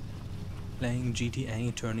playing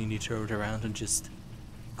GTA, turning the turret around and just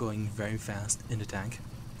going very fast in the tank?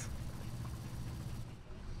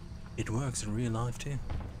 It works in real life too.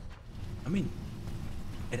 I mean,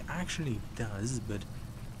 it actually does, but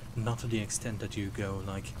not to the extent that you go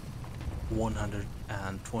like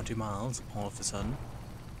 120 miles all of a sudden.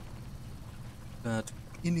 But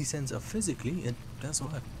in the sense of physically, it does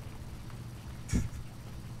work.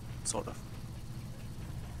 Sort of.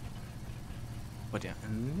 But yeah,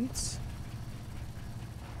 and let's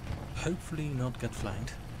hopefully not get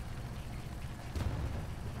flanked.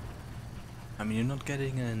 I mean, you're not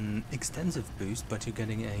getting an extensive boost, but you're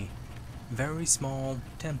getting a very small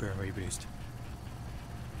temporary boost.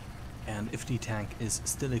 And if the tank is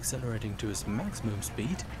still accelerating to its maximum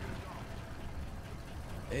speed,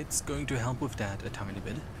 it's going to help with that a tiny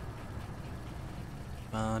bit.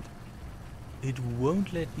 But it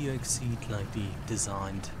won't let you exceed like the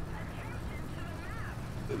designed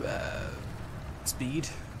speed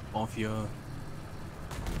of your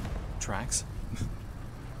tracks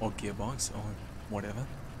or gearbox or whatever.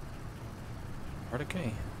 But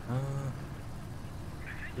okay,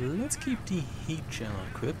 let's keep the heat channel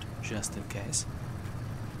equipped just in case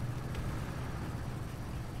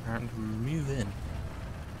and move in.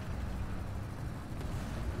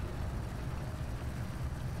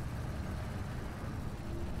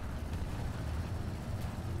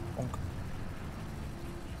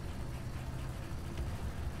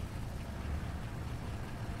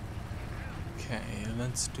 Okay,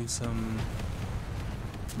 let's do some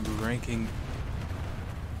braking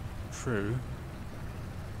through.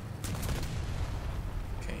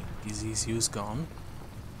 Okay, DZCU's gone.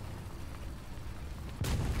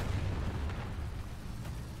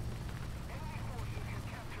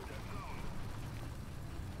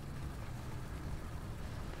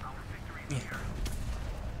 Yeah.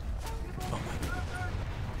 Oh my God.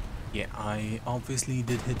 Yeah, I obviously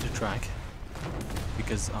did hit the track.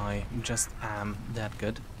 Because I just am that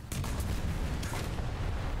good.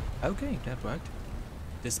 Okay, that worked.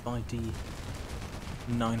 Despite the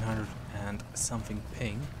 900 and something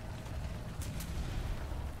ping.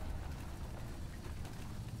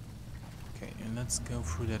 Okay, and let's go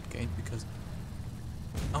through that gate because...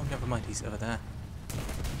 Oh, never mind, he's over there.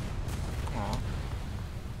 Aww.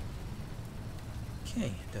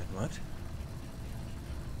 Okay, that worked.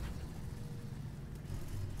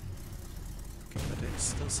 Okay, but there's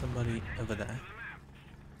still somebody over there.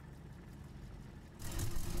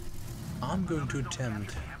 I'm going to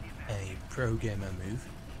attempt a pro gamer move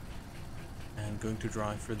and going to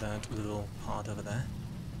drive through that little part over there.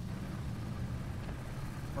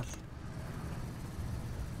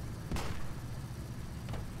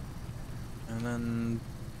 And then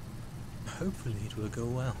hopefully it will go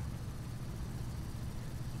well.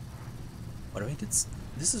 By the way,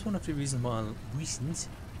 this is one of the reasons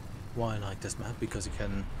why I like this map, because you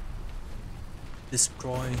can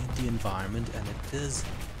destroy the environment and it does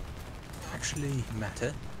actually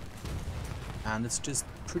matter, and it's just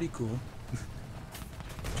pretty cool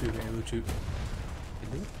to be able to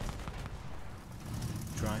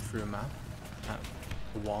drive through a map,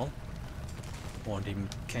 a wall, or in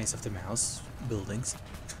the case of the mouse, buildings.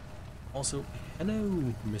 Also,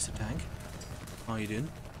 hello Mr. Tank, how you doing?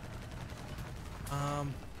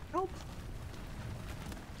 Help!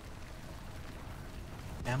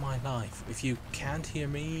 Am I live? If you can't hear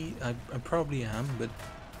me, I probably am, but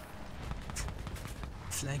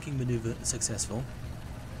flanking maneuver successful.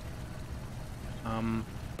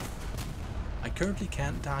 I currently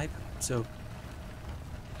can't type, so...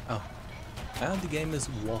 Oh. The game is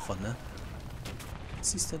Warfunder.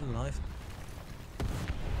 Is he still alive?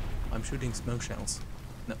 I'm shooting smoke shells.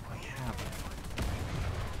 No, I haven't.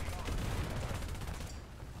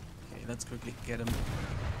 Okay, let's quickly get him.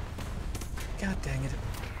 God dang it.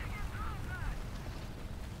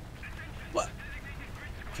 What?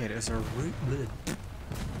 Okay, there's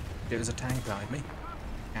a tank behind me.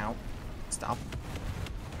 Ow. Stop.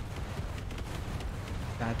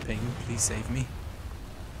 Bad ping, please save me.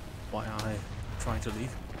 While I try to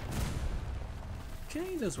leave.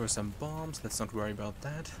 Okay, those were some bombs. Let's not worry about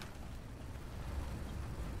that.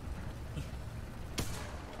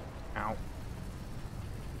 Ow.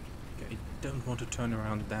 Okay, don't want to turn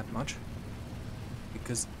around that much.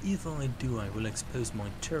 Because if I do, I will expose my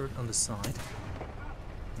turret on the side.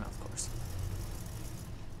 No, of course.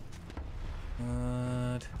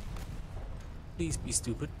 But please be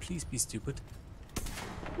stupid. Please be stupid.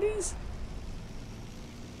 Please.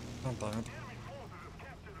 Oh, darn it.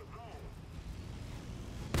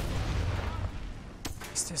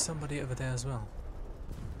 Is there somebody over there as well?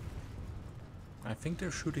 I think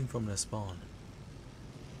they're shooting from their spawn.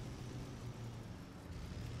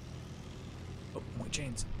 Oh, my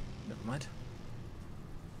chains. Never mind.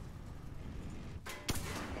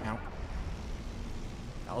 Ow.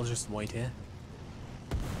 I'll just wait here.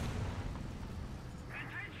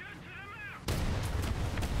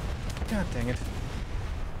 God dang it.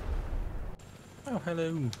 Oh,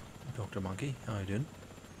 hello, Dr. Monkey. How you doing?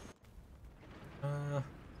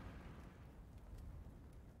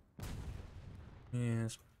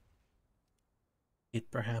 Yes.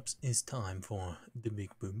 It perhaps is time for the big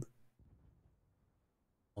boom.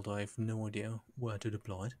 Although I have no idea where to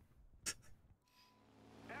deploy it.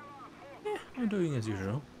 Yeah, I'm doing as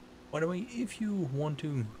usual. By the way, if you want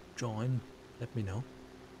to join, let me know.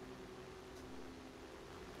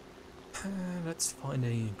 Let's find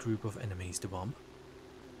a group of enemies to bomb.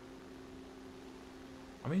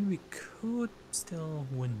 I mean, we could still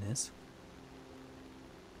win this.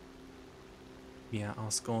 Yeah,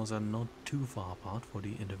 our scores are not too far apart for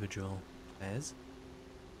the individual players.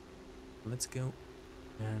 Let's go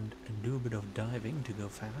and do a bit of diving to go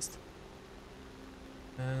fast.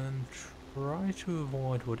 And try to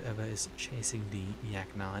avoid whatever is chasing the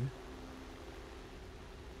Yak 9.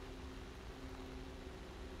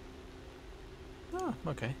 Ah,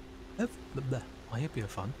 okay. I hope you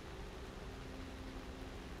have fun.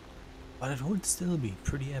 But it would still be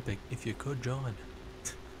pretty epic if you could join.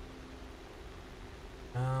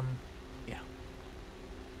 Yeah.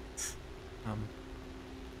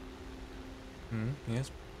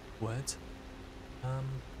 Yes, words.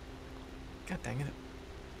 God dang it.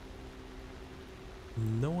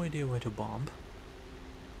 No idea where to bomb.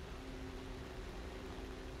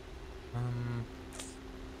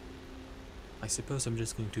 I suppose I'm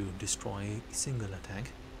just going to destroy a single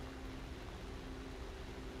attack.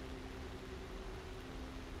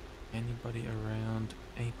 Anybody around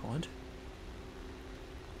A point?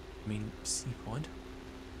 I mean C point?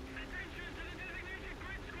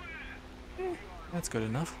 That's good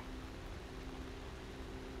enough.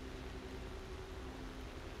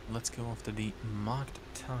 Let's go after the marked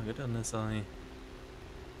target unless I...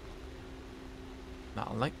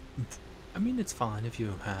 Nah, like... I mean, it's fine if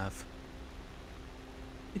you have...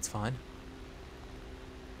 It's fine.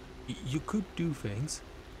 You could do things.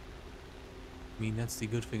 I mean, that's the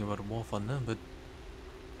good thing about War Thunder, but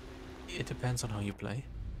it depends on how you play.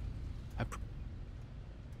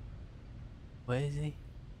 Where is he?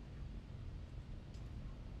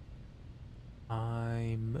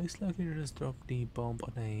 I most likely just dropped the bomb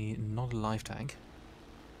on a not alive tank.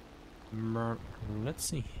 Let's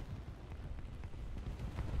see.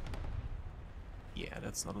 Yeah,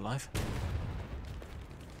 that's not alive.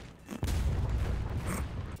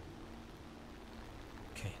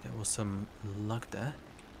 Okay, there was some luck there.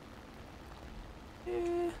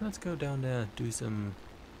 Yeah, let's go down there, do some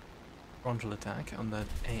frontal attack on that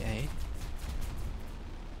AA.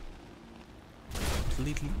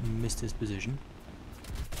 Completely missed his position.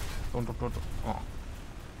 Oh.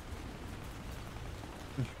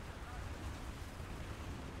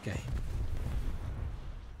 Okay.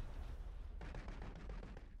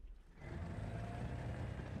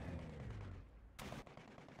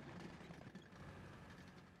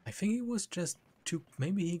 I think it was just too...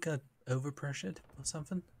 Maybe he got overpressured or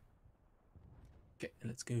something. Okay,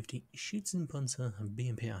 let's go with the Schützenpanzer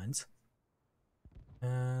BMP-1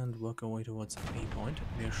 and work our way towards A point.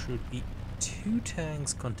 There should be 2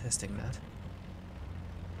 tanks contesting that.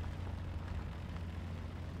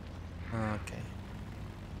 Okay.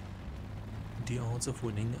 The odds of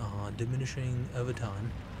winning are diminishing over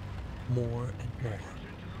time, more and more.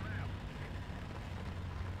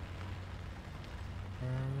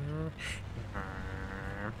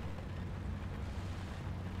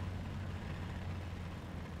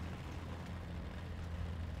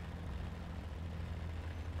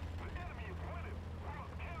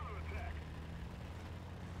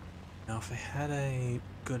 Now, if I had a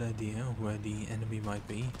good idea where the enemy might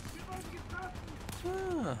be...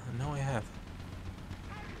 Ah, now I have.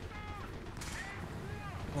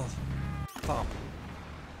 Well, pop.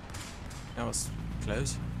 That was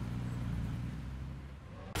close.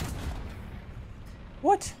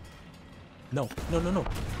 What? No, no, no, no.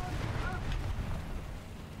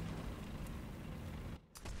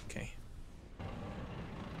 Okay.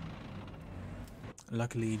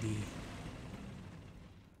 Luckily, the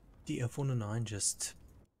F-109 just...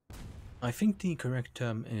 I think the correct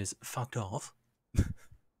term is fucked off.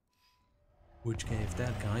 Which gave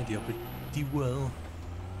that guy the will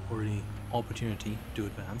or the opportunity to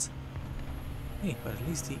advance. Hey, but at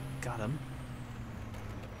least he got him.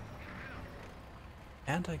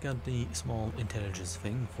 And I got the small intelligence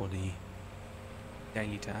thing for the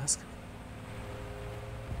daily task.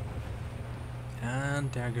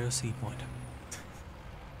 And there goes C point.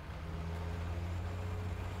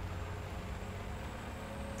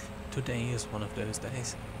 Today is one of those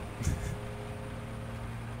days.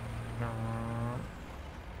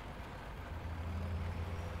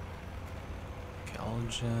 Okay, I'll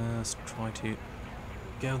just try to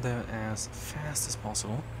go there as fast as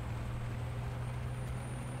possible.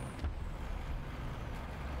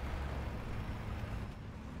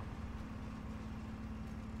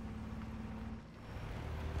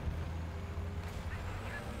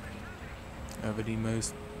 Over the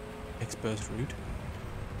most exposed route.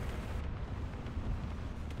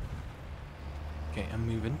 Okay, I'm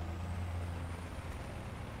moving.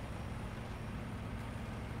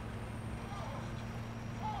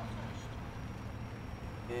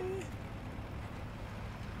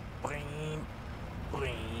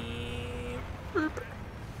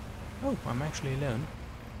 Oh, I'm actually alone.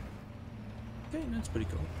 Okay, that's pretty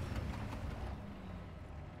cool.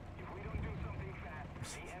 If we don't do something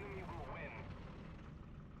fast, the enemy will win.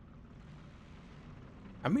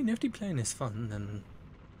 I mean, if the plane is fun, then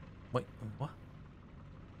wait, what?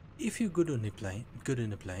 If you're good in a plane,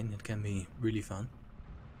 it can be really fun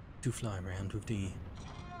to fly around with the.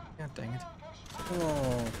 God dang it!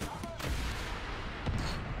 Oh,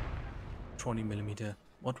 20mm.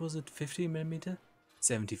 What was it? 50mm?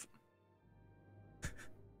 70.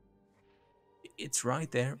 It's right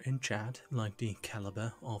there in chat, like the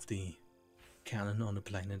caliber of the cannon on the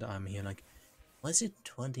planet I'm here. Like, was it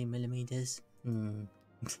 20mm?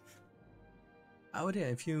 Oh yeah,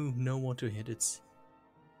 if you know what to hit, it's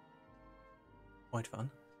quite fun.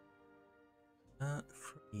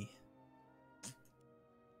 Free.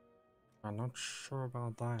 I'm not sure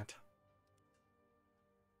about that.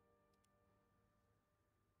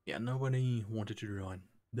 Yeah, nobody wanted to join,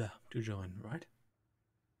 right?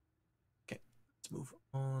 Okay, let's move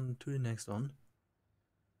on to the next one.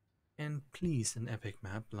 And please, an epic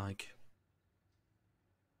map like,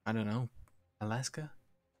 I don't know, Alaska?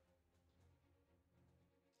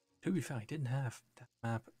 To be fair, I didn't have that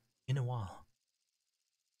map in a while.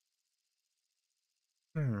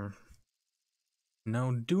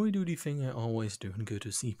 Now, do I do the thing I always do and go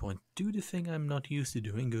to C point? Do the thing I'm not used to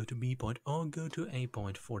doing, go to B point, or go to A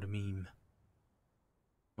point for the meme?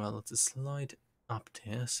 Well, it's a slight up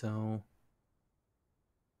there, so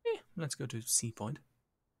let's go to C point.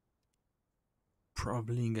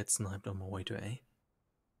 Probably get sniped on my way to A.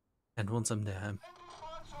 And once I'm there, I'm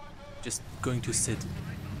just going to sit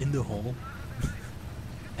in the hall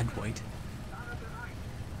and wait.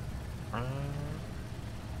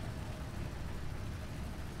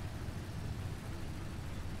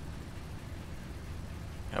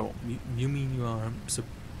 Oh, you mean you are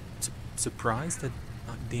surprised that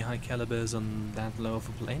the high caliber is on that low of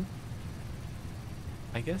a plane?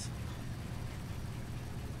 I guess.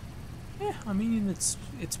 Yeah, I mean it's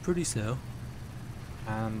pretty slow,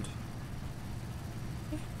 and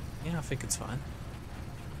yeah, I think it's fine.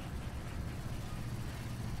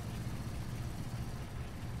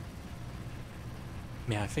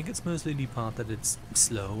 Yeah, I think it's mostly the part that it's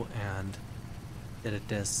slow and that it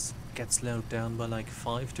does get slowed down by like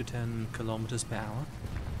 5 to 10 kilometers per hour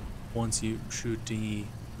once you shoot the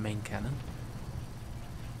main cannon.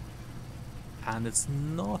 And it's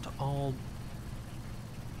not all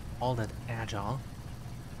that agile.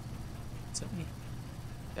 So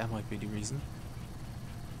that might be the reason.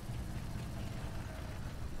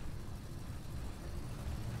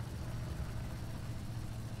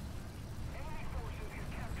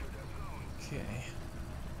 Okay.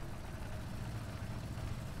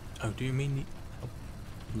 Oh, do you mean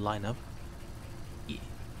the lineup? Yeah.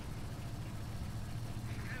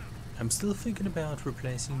 I'm still thinking about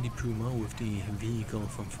replacing the Puma with the vehicle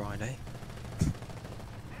from Friday.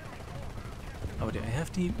 Oh, I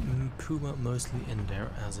have the Puma mostly in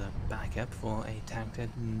there as a backup for a tank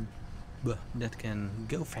that can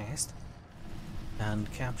go fast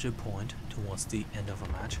and capture point towards the end of a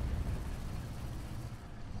match.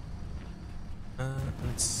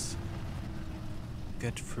 Let's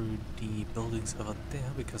get through the buildings over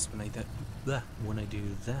there, because when I do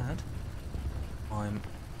that, I'm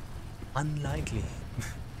unlikely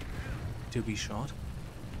to be shot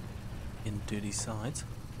into the sides.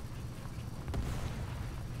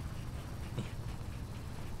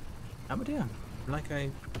 But yeah, like I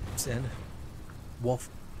said,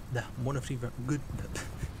 one of the good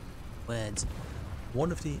words.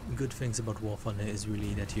 One of the good things about War Thunder is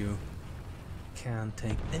really that you can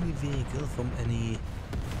take any vehicle from any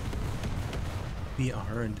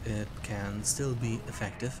VR, and it can still be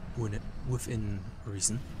effective when within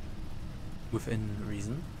reason. Within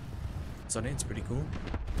reason. So that's pretty cool.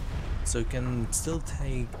 So you can still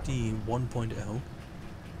take the 1.0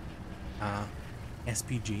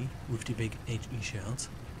 SPG with the big HE shells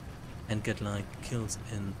and get like kills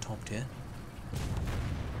in top tier.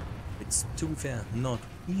 It's, to be fair, not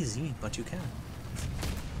easy, but you can.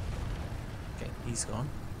 Okay, he's gone.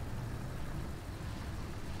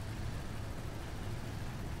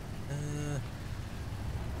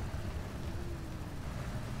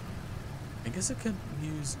 I guess I could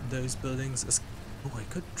use those buildings as... Oh, I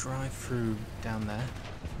could drive through down there.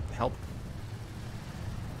 Help.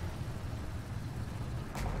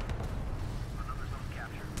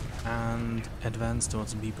 And advance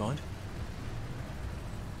towards the B point.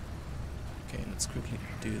 Okay, let's quickly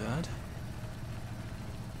do that.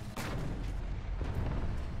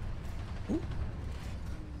 Ooh.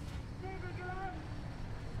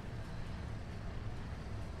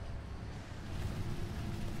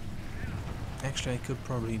 Actually, I could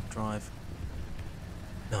probably drive.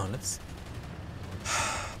 No, let's.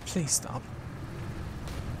 Please stop.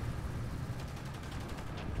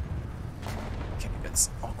 Okay, that's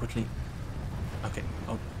awkwardly. Okay,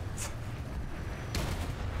 oh.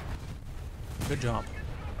 Good job.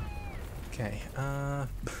 Okay, now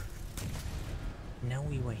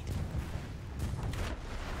we wait.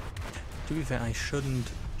 To be fair, I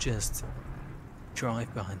shouldn't just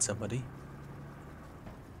drive behind somebody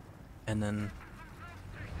and then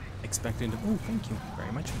expecting them. Oh, thank you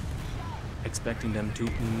very much. Expecting them to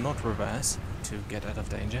not reverse to get out of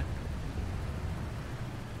danger.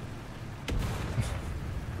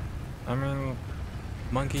 I mean,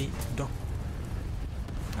 monkey, dog.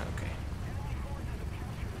 Okay.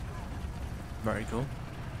 Very cool.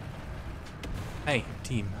 Hey,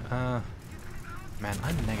 team. Man,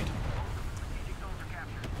 I'm negative.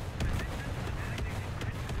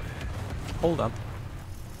 Hold up.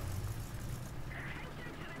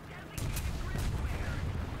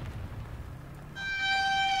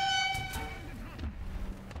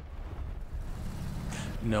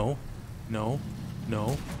 No, no,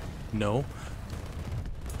 no, no.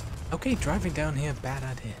 Okay, driving down here, bad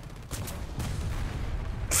idea.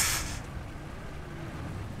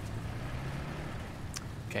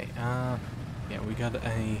 Okay, yeah, we got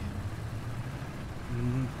a...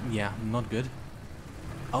 yeah, not good.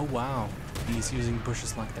 Oh wow, he's using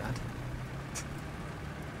bushes like that.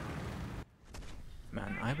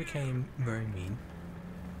 Man, I became very mean.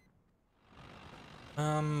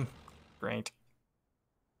 Great.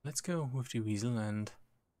 Let's go with the weasel and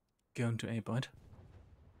go into A point.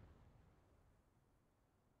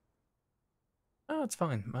 Oh, it's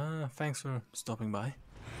fine. Thanks for stopping by.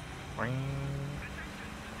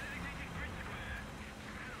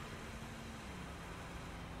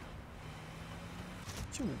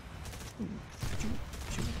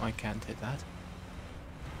 I can't hit that.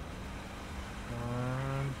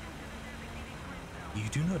 You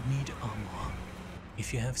do not need armor.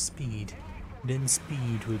 If you have speed, then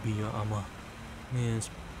speed will be your armor. Yes.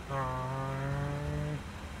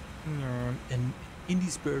 And in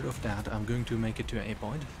the spirit of that, I'm going to make it to A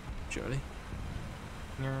point, surely.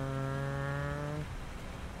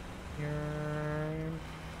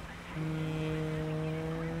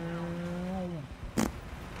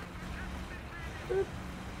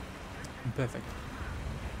 Perfect.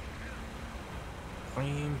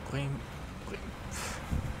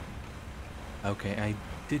 Okay, I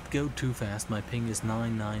did go too fast. My ping is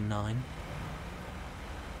 999.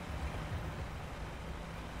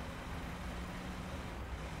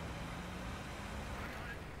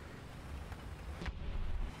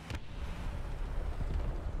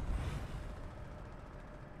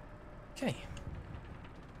 Okay.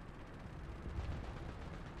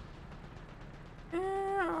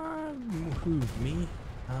 Who, me?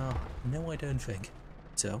 No, I don't think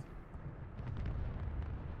so.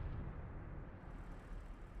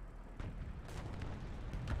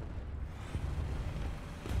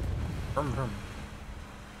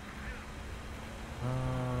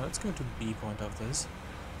 Let's go to B point of this.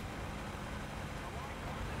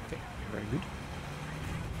 Okay, very good.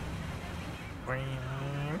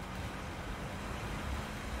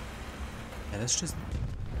 Yeah, let's just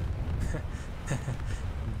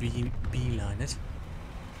beeline it.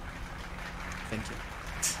 Thank you.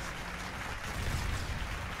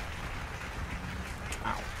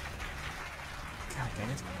 Ow. God dang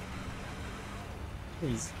it.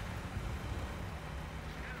 Please.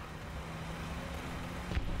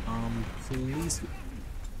 Please.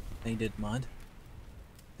 They did mind.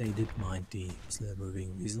 They did mind the slow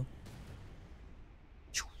moving weasel.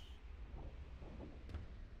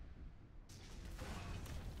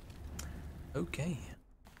 Okay.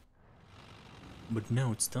 But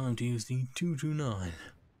now it's time to use the 229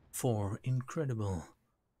 for incredible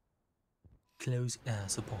close air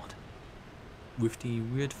support. With the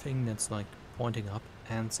weird thing that's like pointing up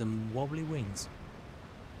and some wobbly wings.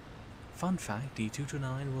 Fun fact, the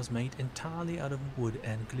 229 was made entirely out of wood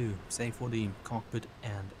and glue, save for the cockpit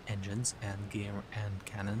and engines and gear and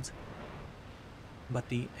cannons. But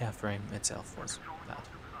the airframe itself was that.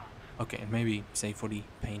 Okay, and maybe save for the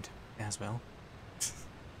paint as well.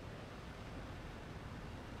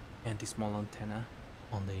 And the small antenna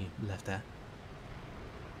on the left there.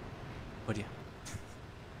 But yeah.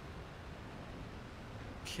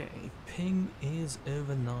 Okay, ping is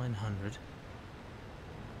over 900.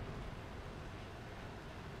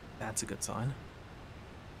 That's a good sign.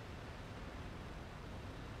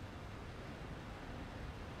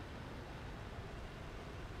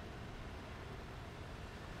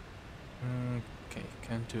 Okay,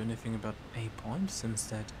 can't do anything about A point since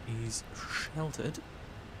that is sheltered.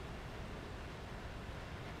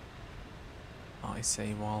 I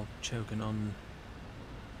say while choking on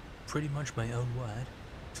pretty much my own word.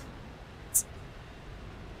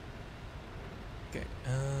 Okay,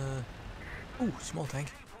 oh, small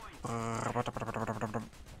tank.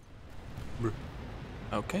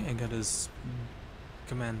 Okay, I got his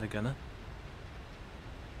commander gunner.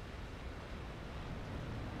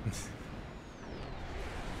 I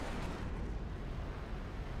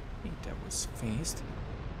think that was fast.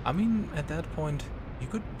 I mean, at that point,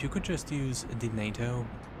 you could just use the NATO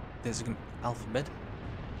designate alphabet.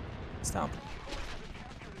 Stop.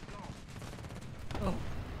 Oh,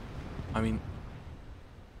 I mean,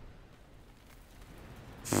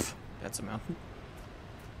 that's a mountain.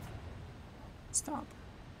 Stop.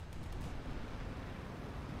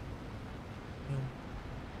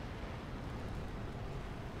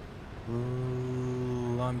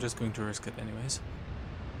 Well, I'm just going to risk it anyways.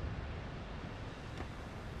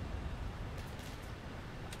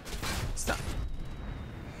 Stop.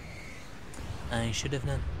 I should have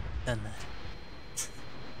not done that.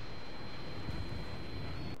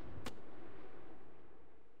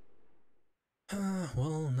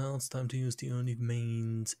 Well, now it's time to use the only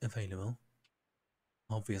mains available.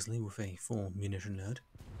 Obviously with a full munition load.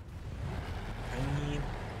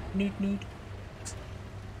 Noot noot.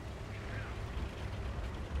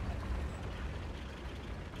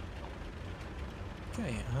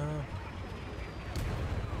 Okay,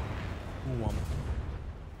 one.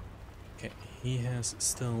 Okay, he has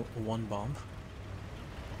still one bomb.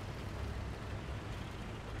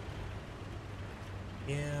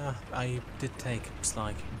 Yeah, I did take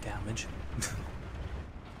slight damage.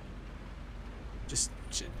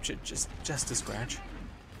 just a scratch.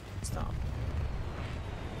 Stop.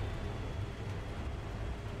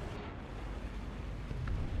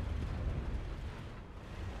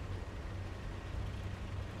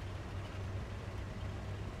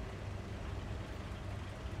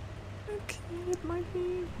 Okay, it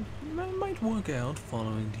might work out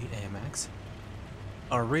following the AMX.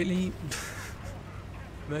 Oh, really?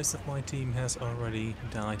 Most of my team has already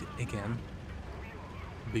died again.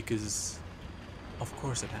 Because, of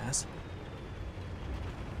course it has.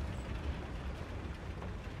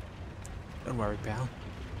 Don't worry, pal.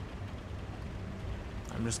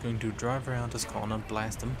 I'm just going to drive around this corner and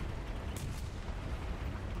blast them.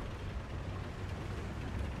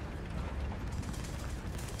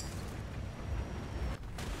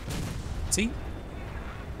 See?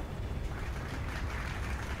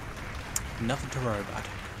 Nothing to worry about.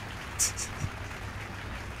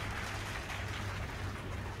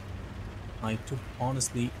 I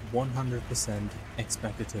honestly 100%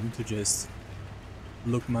 expected him to just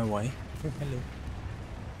look my way. Oh, hello.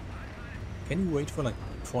 Can you wait for like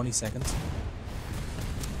 20 seconds?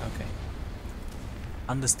 Okay.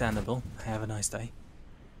 Understandable. Have a nice day.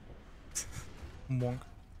 Monk.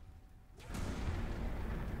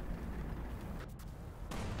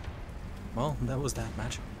 Well, that was that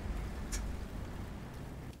match.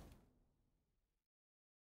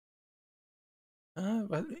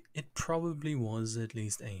 Well, it probably was at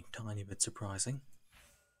least a tiny bit surprising.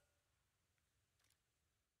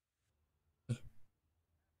 But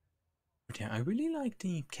yeah, I really like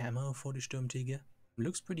the camo for the Sturmtiger.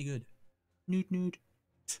 Looks pretty good. Noot noot.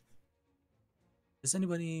 Does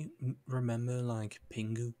anybody remember like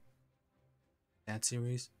Pingu? That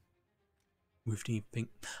series? With the pink...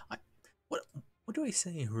 what do I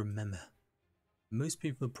say remember? Most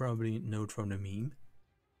people probably know it from the meme.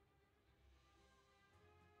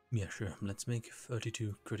 Yeah, sure. Let's make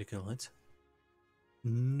 32 critical hits.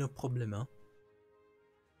 No problema.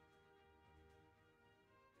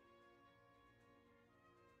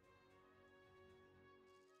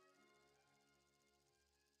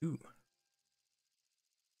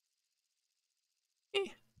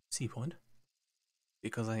 C point,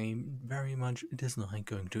 because I very much dislike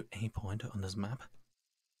going to A point on this map.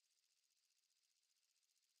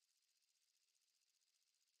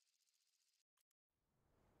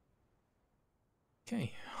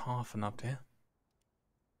 Okay, half an up there.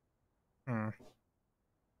 Hmm.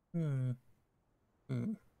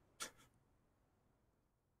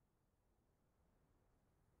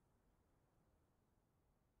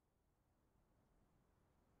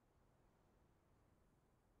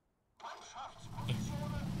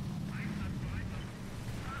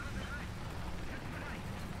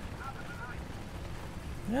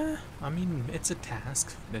 Yeah, I mean, it's a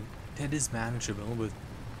task that is manageable, but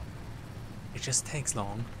it just takes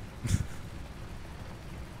long.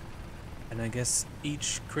 And I guess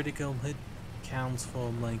each critical hit counts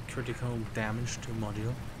for like critical damage to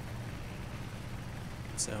module.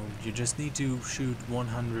 So you just need to shoot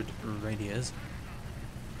 100 radius.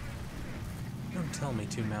 Don't tell me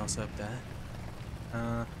 2 mouse up there.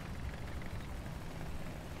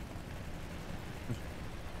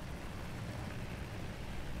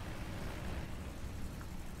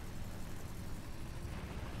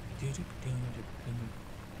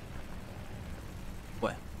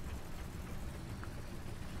 Where?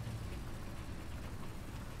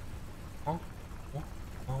 Oh, oh,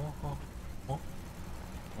 oh, oh, oh.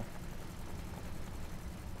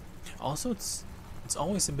 Also, it's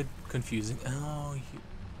always a bit confusing. Oh,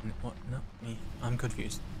 what? No, me. I'm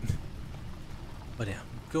confused. But yeah,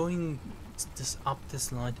 going this up this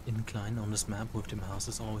slight incline on this map with the mouse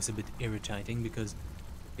is always a bit irritating because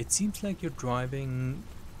it seems like you're driving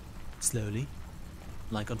slowly,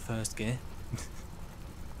 like on first gear.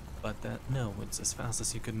 But no, it's as fast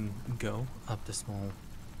as you can go up the small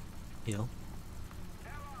hill.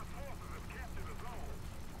 Allied forces have captured a zone.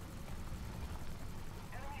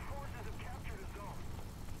 Enemy forces have captured a zone.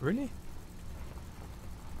 Really?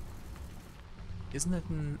 Isn't it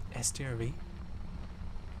an STRV?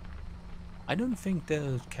 I don't think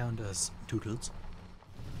they'll count as doodles.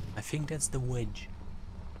 I think that's the wedge.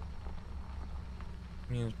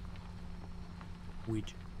 Yeah.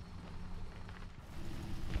 Wedge.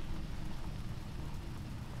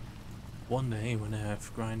 One day, when I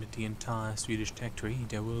have grinded the entire Swedish tech tree,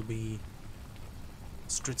 there will be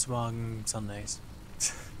Stridswagen Sundays.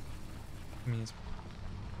 Yes.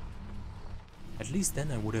 At least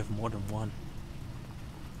then I would have more than one.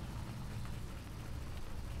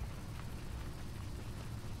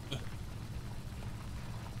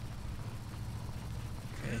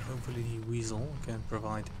 Okay, hopefully the Weasel can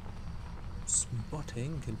provide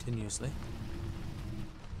spotting continuously.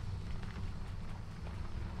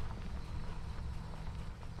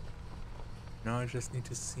 Now I just need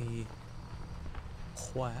to see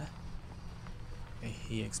where. Okay,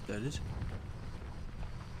 he exploded.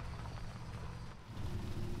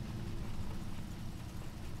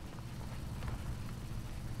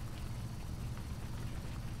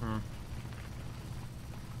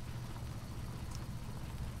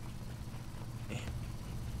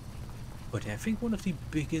 But I think one of the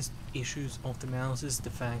biggest issues of the mouse is the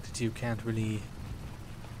fact that you can't really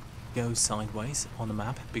go sideways on the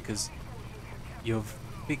map because you have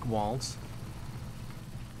big walls.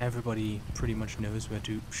 Everybody pretty much knows where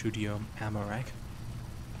to shoot your ammo rack.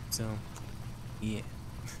 So, yeah.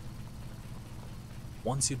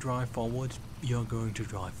 Once you drive forward, you're going to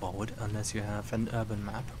drive forward unless you have an urban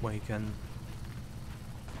map where you can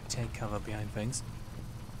take cover behind things.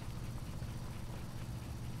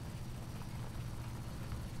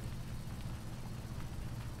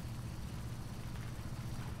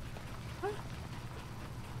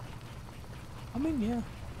 I mean, yeah.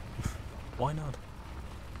 Why not?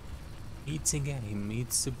 It's a game.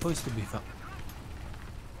 It's supposed to be fun.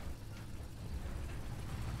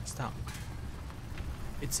 Stop.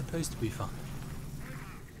 It's supposed to be fun.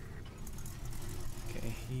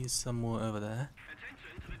 Okay, he's somewhere over there.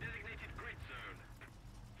 Attention to the designated grid zone.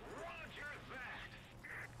 Roger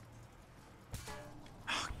that.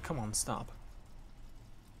 Oh, come on, stop.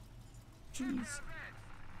 Jeez.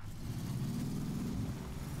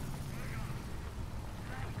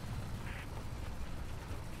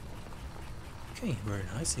 Okay, very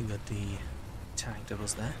nice. You got the tank that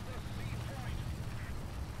was there.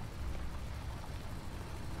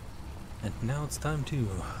 And now it's time to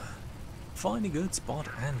find a good spot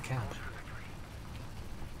and camp.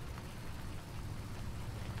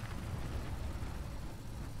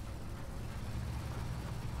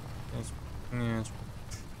 Yes. Yes.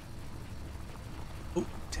 Oh,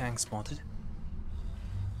 tank spotted.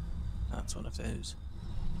 That's one of those.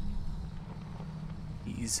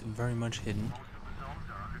 He's very much hidden. Most of the zones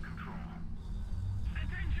are under control.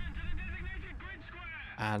 Attention to the designated grid square.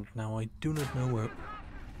 And now I do not know where...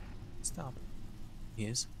 Stop.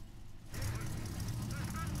 Yes.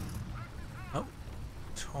 Oh.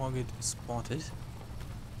 Target spotted.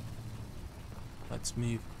 Let's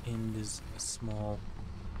move in this small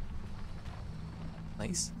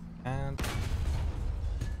place. And...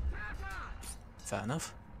 Fair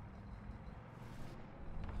enough.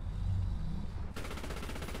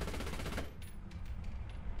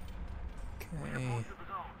 Okay.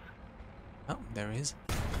 Oh, there he is.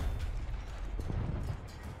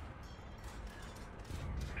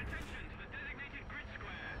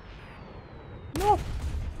 No!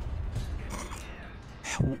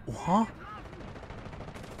 Huh?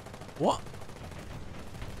 What?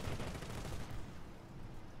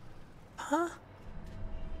 Huh?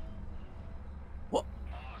 What?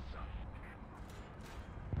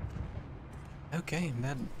 Okay,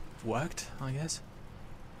 that worked, I guess.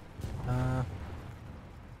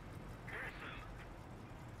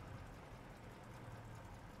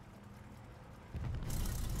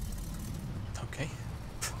 Okay.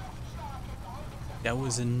 That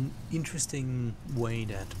was an interesting way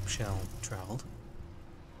that Shell traveled.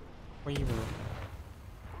 Where you were?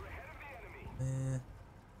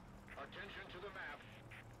 Attention to the map.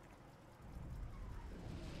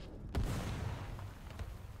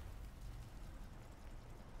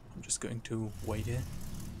 I'm just going to wait here.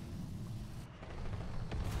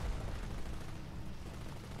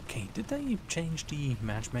 Okay, did they change the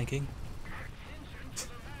matchmaking?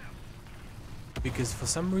 Because for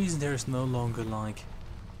some reason there's no longer like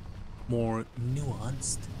more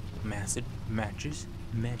nuanced massive matches,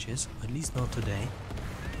 at least not today,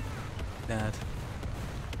 that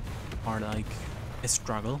are like a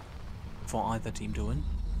struggle for either team to win.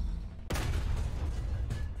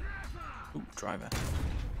 Ooh, driver.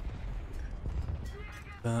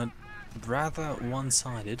 But rather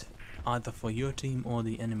one-sided, either for your team or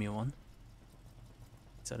the enemy one.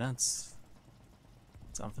 So that's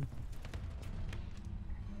something.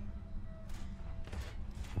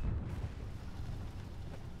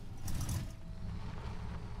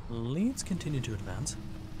 Let's continue to advance.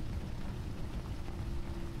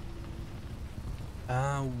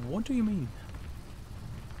 What do you mean?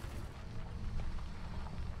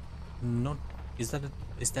 Not is that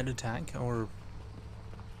a tank or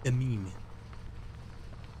a meme?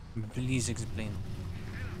 Please explain.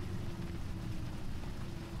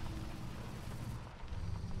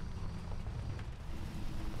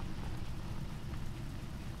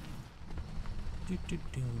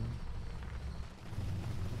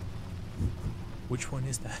 Which one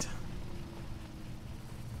is that?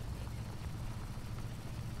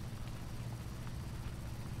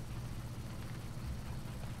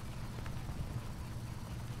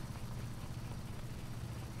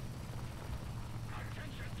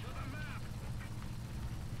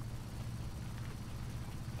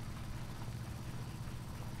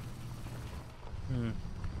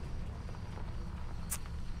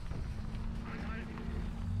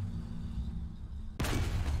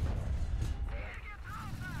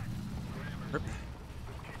 Rip.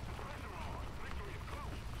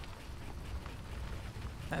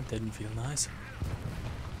 That didn't feel nice.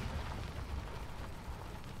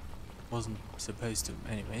 Wasn't supposed to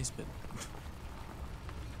anyways, but...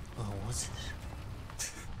 Oh, what's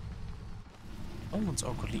it? Someone's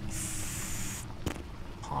awkwardly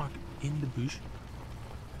parked in the bush.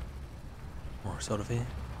 Or sort of here.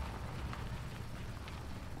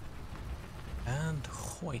 And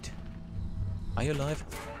Hoyt. Are you alive?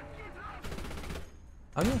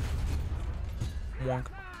 Are you? Wonk.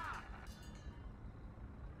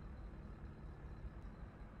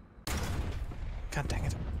 God dang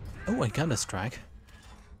it. Oh, I got a strike.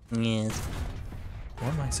 Yes. Why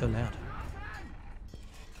am I so loud?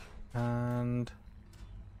 And...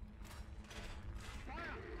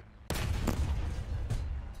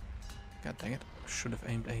 God dang it. Should have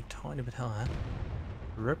aimed a tiny bit higher.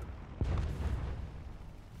 Rip.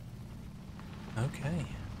 Okay.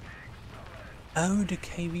 Oh, the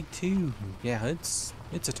KV-2. Yeah, it's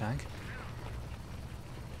a tank.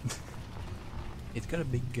 It's got a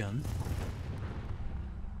big gun.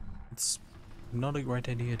 It's not a great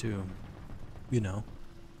idea to, you know,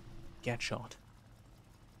 get shot.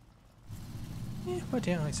 Yeah, but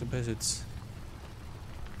yeah, I suppose it's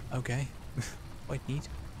okay. Quite neat.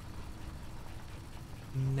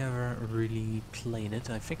 Never really played it.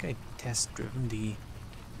 I think I test-driven the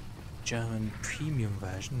German premium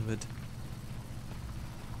version, but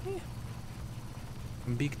yeah.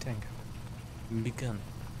 Big tank. Big gun.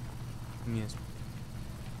 Yes.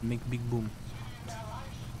 Make big boom.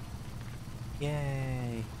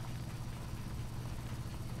 Yay!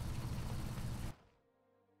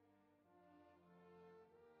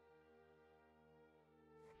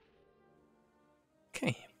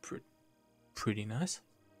 Okay, pretty nice.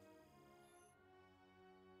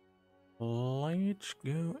 Let's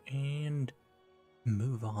go and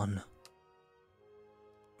move on.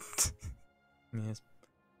 Yes.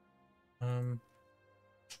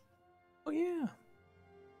 Oh yeah.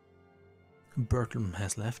 Bertram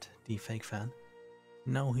has left, the fake fan.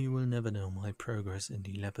 Now he will never know my progress in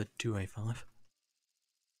the Leopard 2A5.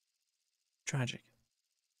 Tragic.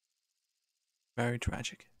 Very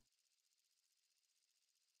tragic.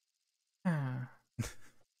 Ah.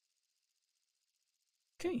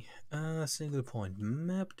 Okay, single point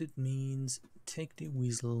mapped. It means take the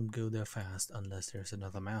weasel, go there fast, unless there's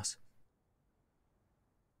another mouse.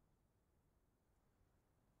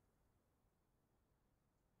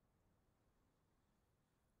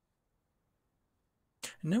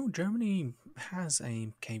 No, Germany has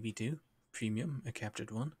a KV2 premium, a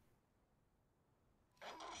captured one.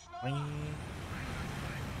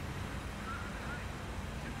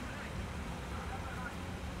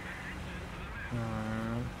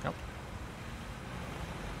 Nope.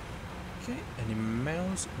 Okay, any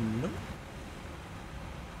mouse? Nope.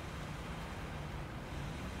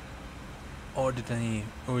 Or did they,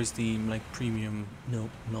 or is the like premium no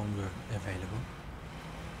longer available?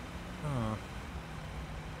 Ah.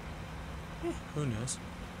 Yeah, who knows?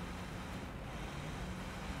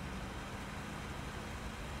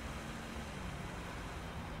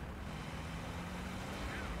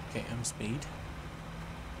 Okay, I'm speed.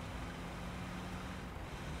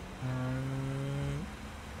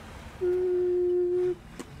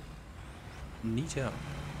 Neato.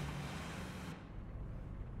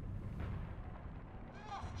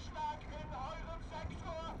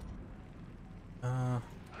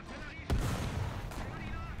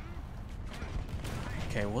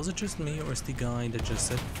 Okay, was it just me or is the guy that just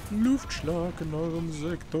said Luftschlag in eurem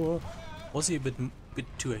Sektor? Was he a bit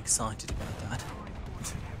too excited about that?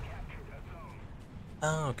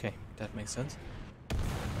 Ah, okay, that makes sense.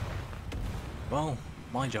 Well,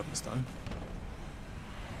 my job is done.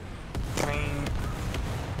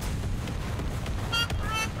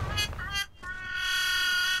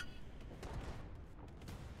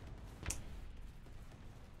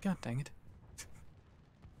 God dang it.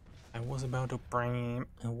 I was about to bring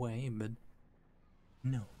away, but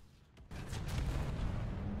no.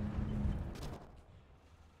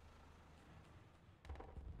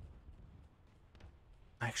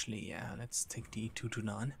 Actually, yeah, let's take the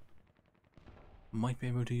 229. Might be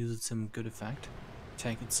able to use it some good effect.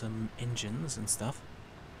 Take it some engines and stuff.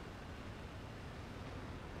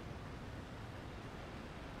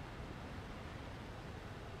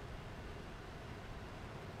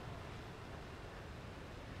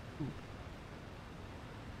 Ooh.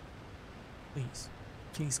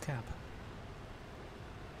 Please cap.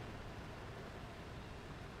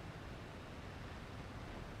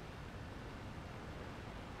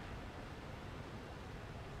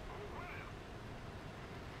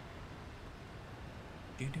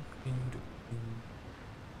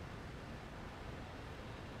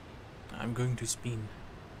 I'm going to spin.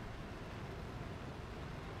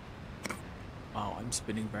 Wow, I'm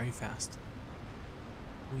spinning very fast.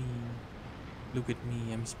 Whee. Look at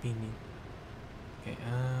me, I'm spinning. Okay,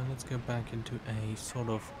 let's go back into a sort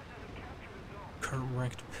of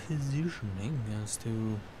correct positioning as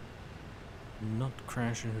to not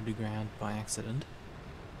crash into the ground by accident.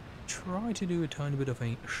 Try to do a tiny bit of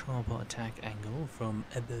a sharper attack angle from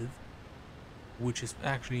above, which is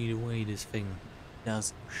actually the way this thing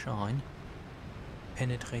does shine,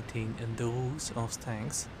 penetrating in the roofs of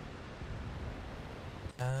tanks.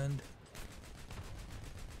 And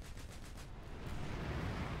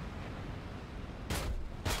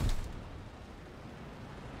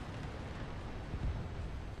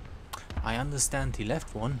I understand the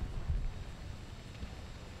left one.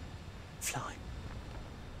 Fly.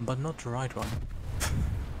 But not the right one.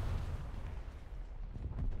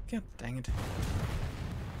 God dang it.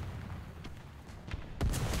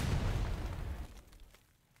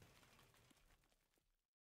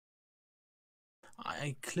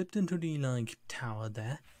 I clipped into the like tower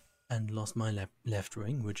there and lost my left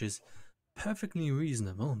wing, which is perfectly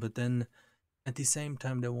reasonable, but then at the same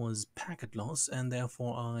time there was packet loss and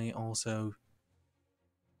therefore I also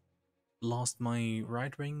lost my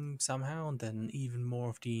right wing somehow, and then even more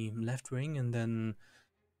of the left wing, and then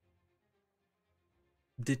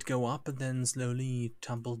did go up and then slowly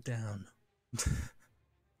tumbled down.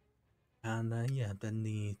 And yeah, then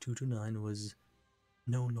the 229 was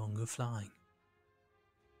no longer flying.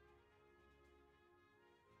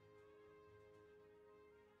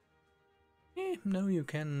 No, you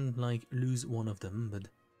can like lose one of them, but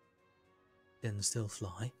then still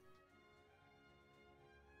fly.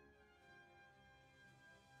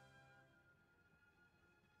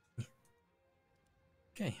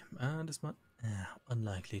 Okay, this might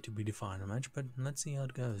unlikely to be the final match, but let's see how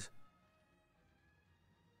it goes.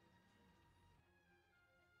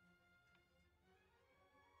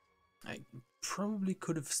 I probably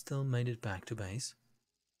could have still made it back to base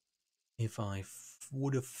if I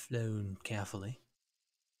would have flown carefully.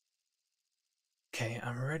 Okay,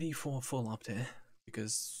 I'm ready for a full update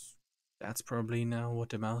because that's probably now what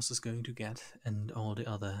the mouse is going to get and all the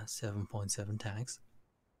other 7.7 tags.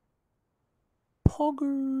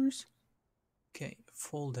 Poggers! Okay,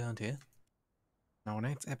 fall down here. Now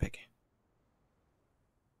that's epic.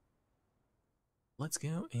 Let's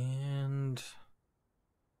go and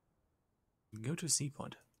go to C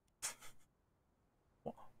point.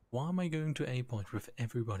 Why am I going to A point with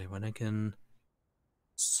everybody when I can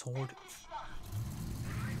sort...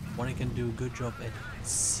 when I can do a good job at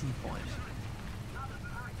C point?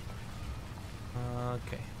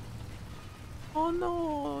 Okay. Oh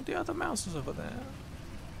no, the other mouse is over there.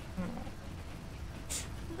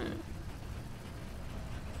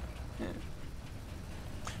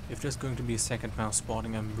 If there's going to be a second mouse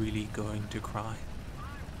spawning, I'm really going to cry.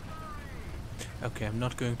 Okay, I'm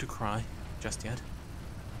not going to cry just yet.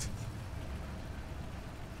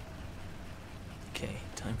 Okay,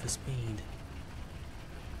 time for speed.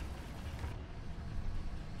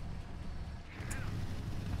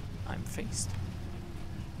 I'm faced.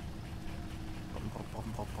 Bum, bum,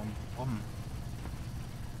 bum, bum, bum, bum.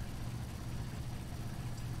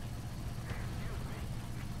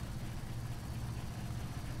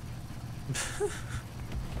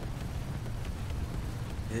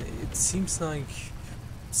 It seems like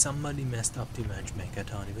somebody messed up the matchmaker a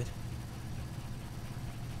tiny bit.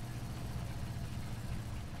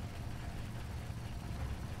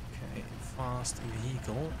 Okay, fast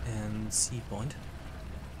vehicle and C point.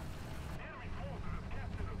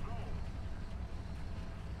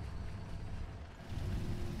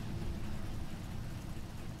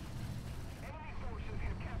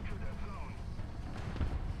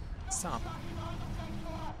 Stop.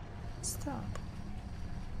 Stop.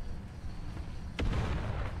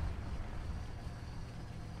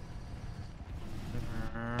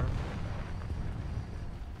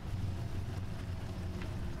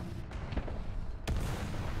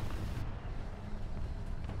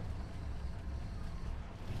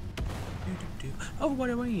 Oh, by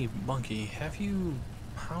the way, Monkey, how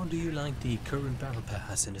do you like the current battle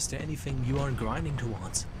pass, and is there anything you are grinding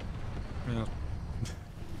towards? Yeah.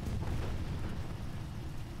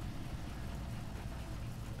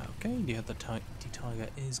 Okay, the other tiger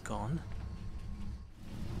is gone.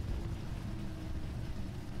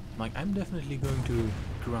 Like, I'm definitely going to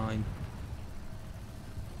grind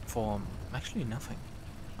for actually nothing,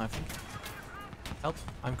 I think. Help,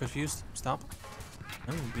 I'm confused. Stop.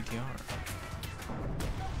 Oh, BTR.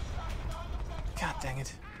 God dang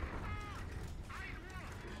it.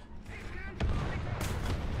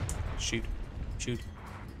 Shoot, shoot,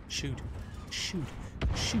 shoot, shoot,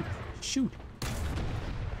 shoot, shoot.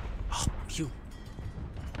 Oh, you.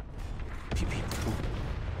 Pew, pew, pew.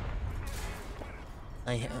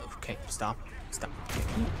 Okay, stop, stop.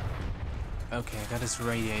 Okay, I got his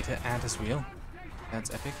radiator and his wheel.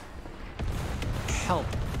 That's epic. Help.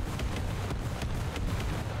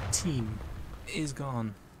 Team is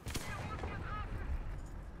gone.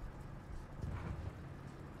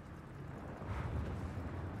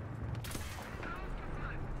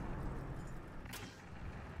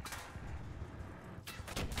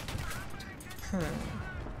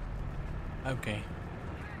 Okay.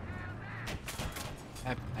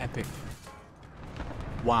 Epic.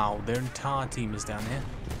 Wow, their entire team is down here.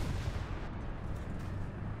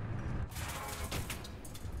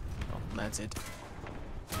 Oh, that's it.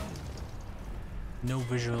 No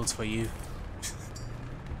visuals for you.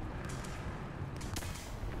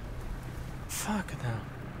 Fuck now.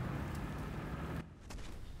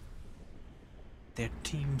 Their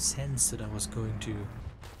team sensed that I was going to...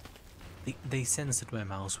 They sensed that my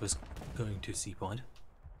mouse was going to C point.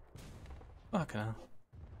 Fuck now.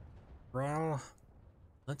 Well,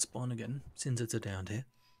 let's spawn again, since it's a down here.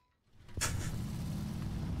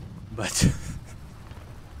 But...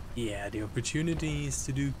 yeah, the opportunities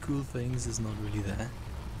to do cool things is not really there.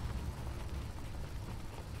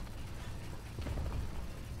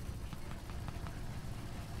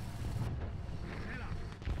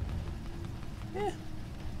 Yeah,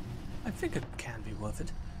 I think it can be worth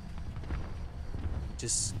it.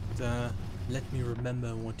 Just let me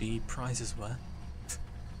remember what the prizes were.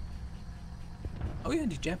 Oh yeah,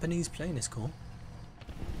 the Japanese plane is cool.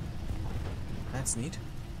 That's neat.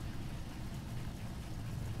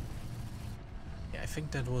 Yeah, I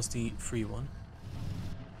think that was the free one.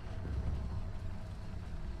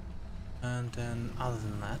 And then other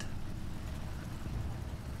than that,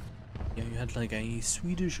 yeah, you had like a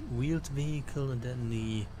Swedish wheeled vehicle and then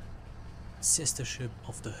the sister ship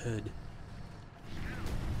of the hood.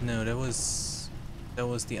 No, that was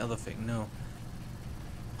the other thing. No.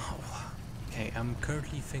 Oh, okay, I'm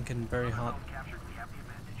currently thinking very hard.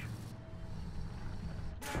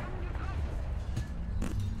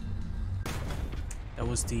 That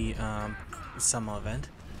was the summer event.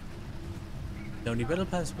 The only battle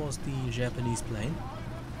pass was the Japanese plane.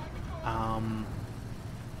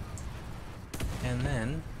 And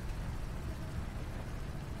then,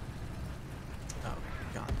 oh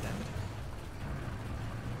god damn it!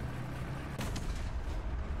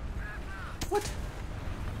 What?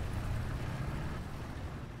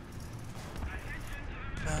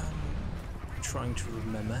 Trying to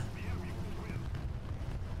remember.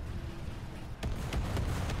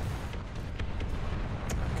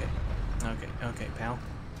 Okay, pal.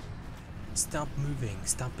 Stop moving.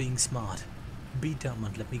 Stop being smart. Be dumb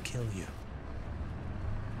and let me kill you.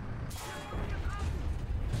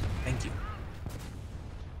 Thank you.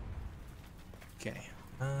 Okay.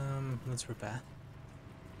 Let's repair.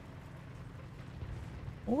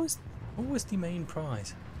 What was the main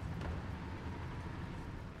prize?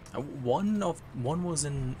 One was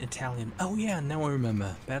an Italian. Oh yeah, now I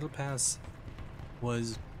remember. Battle Pass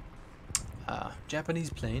was Japanese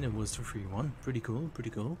plane. It was the free one. Pretty cool. Pretty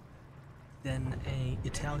cool. Then a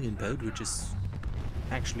Italian boat, which is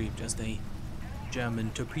actually just a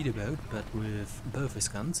German torpedo boat, but with both his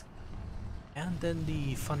guns. And then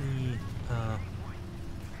the funny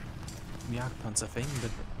Jagdpanzer thing.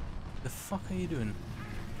 But the fuck are you doing?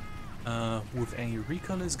 With a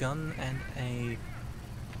recoilless gun and a,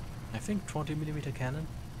 I think, 20mm cannon.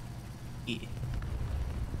 Yeah.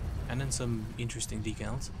 And then some interesting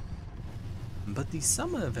decals. But the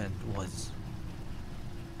summer event was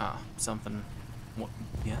something. What?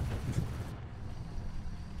 Yeah.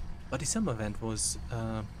 But the summer event was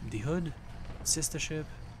the hood, sister ship,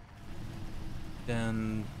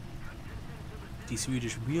 then the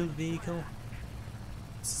Swedish wheeled vehicle,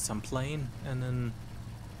 some plane, and then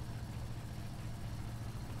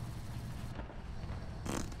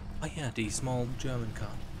oh yeah, the small German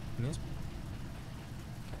car. Yes.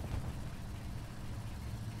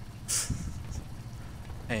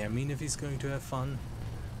 Hey, I mean, if he's going to have fun,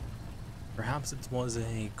 perhaps it was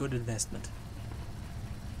a good investment.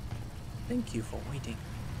 Thank you for waiting.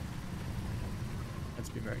 Let's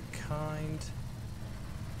be very kind.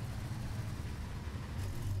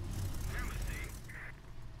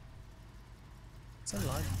 Is that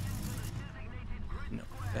alive? No,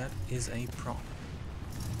 that is a prop.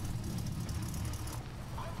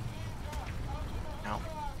 Ow.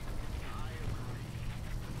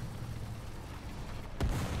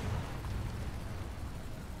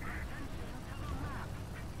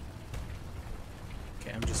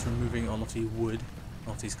 Okay, I'm just removing all of the wood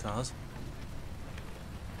of these cars.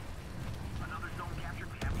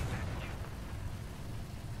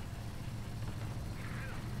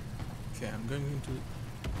 Okay, I'm going into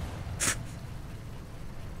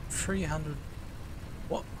 300.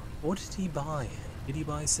 What did he buy? Did he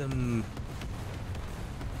buy some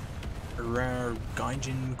rare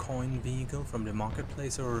Gaijin coin vehicle from the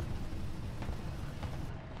marketplace, or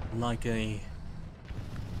like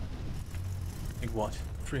what?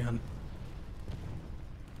 300.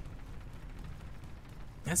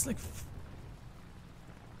 That's like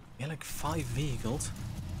like 5 vehicles.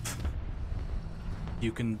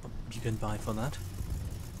 You can buy for that.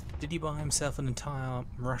 Did he buy himself an entire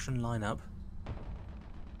Russian lineup?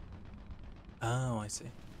 Oh, I see.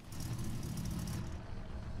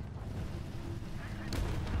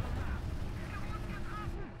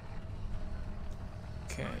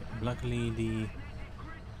 Okay, luckily the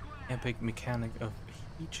epic mechanic of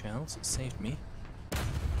heat shells saved me.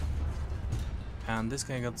 And this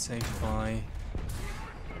guy got saved by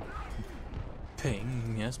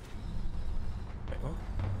ping, yes. Wait, what?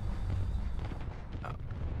 Oh.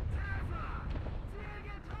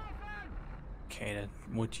 Okay, that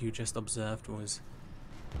what you just observed was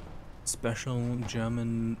special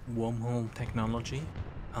German wormhole technology.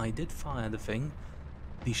 I did fire the thing,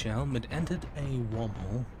 the shell, but entered a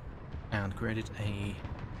wormhole and created a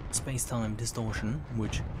space-time distortion,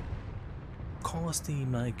 which caused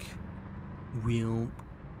the wheel,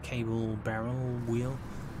 cable, barrel wheel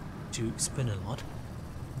to spin a lot.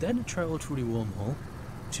 Then it traveled through the wormhole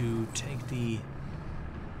to take the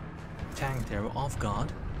tank there off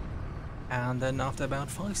guard, and then after about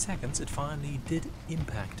 5 seconds it finally did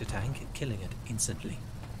impact the tank, killing it instantly.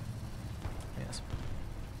 Yes.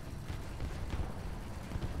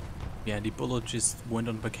 Yeah, the bullet just went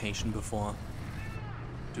on vacation before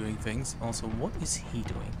doing things. Also, what is he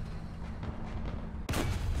doing?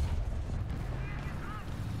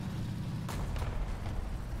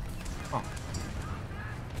 Oh.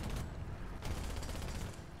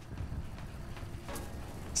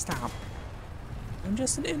 Stop. I'm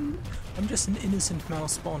just an innocent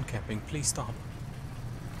mouse spawn camping. Please stop.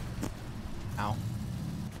 Ow.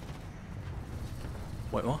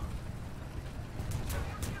 Wait, what?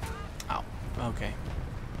 Ow. Okay.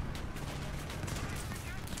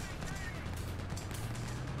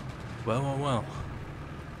 Well.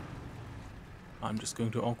 I'm just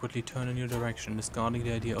going to awkwardly turn in your direction, discarding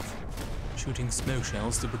the idea of shooting snow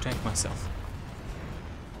shells to protect myself.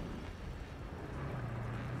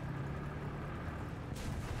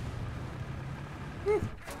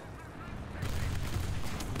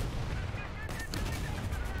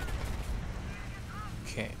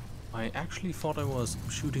 Okay, I actually thought I was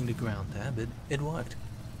shooting the ground there, but it worked.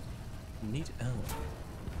 Neat. Oh.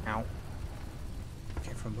 Ow.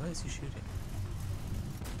 Okay, from where is he shooting?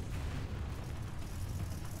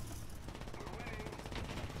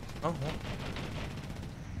 Oh.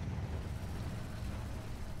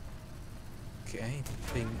 Okay, the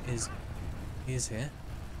thing is here.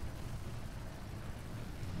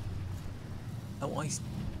 Oh, I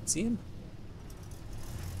see him.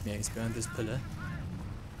 Yeah, he's behind this pillar.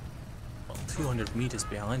 Well, 200 meters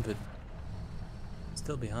behind, but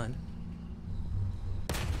still behind.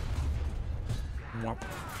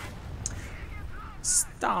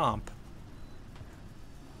 Stop!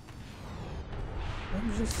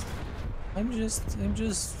 I'm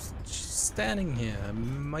just standing here. I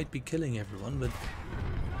might be killing everyone, but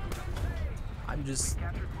I'm just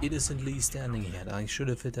innocently standing here. I should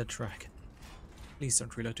have hit that track. Please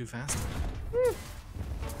don't reload too fast.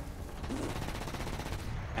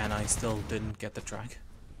 And I still didn't get the track.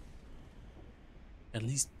 At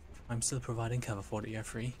least I'm still providing cover for the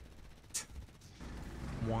F3.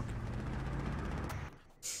 Walk.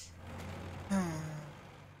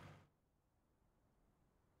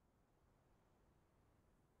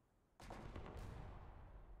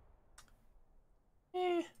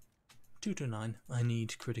 Eh. 2 to 9. I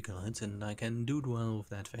need critical hits and I can do well with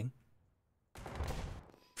that thing.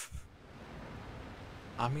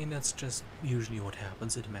 I mean, that's just usually what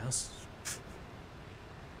happens at mouse.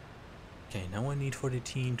 Okay, now I need for the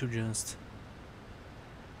team to just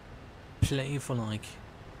play for like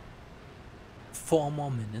 4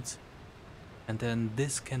 more minutes. And then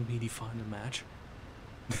this can be the final match.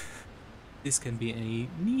 This can be a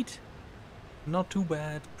neat, not too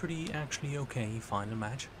bad, pretty actually okay final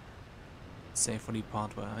match. Save for the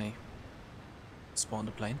part where I spawn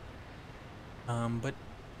the plane. But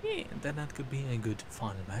yeah, then that could be a good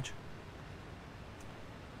final match.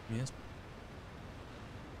 Yes.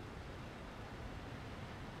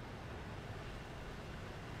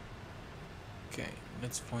 Okay,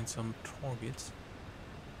 let's find some targets.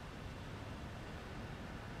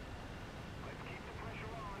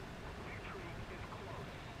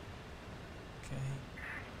 Okay.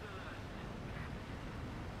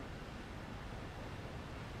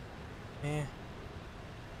 Yeah.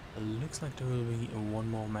 It looks like there will be one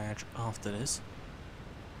more match after this.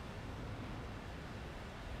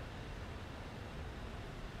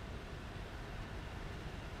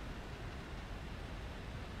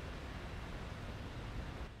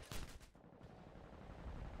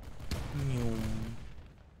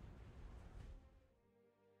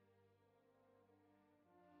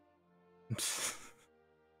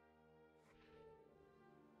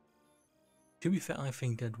 To be fair, I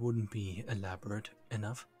think that wouldn't be elaborate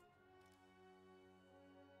enough.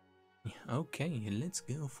 Okay, let's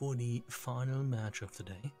go for the final match of the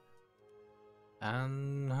day.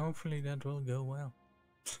 And hopefully that will go well.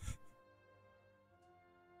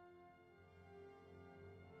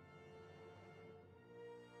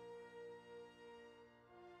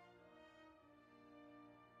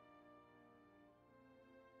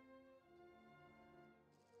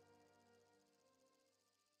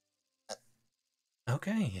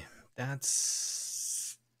 Okay,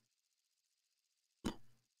 that's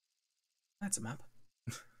a map.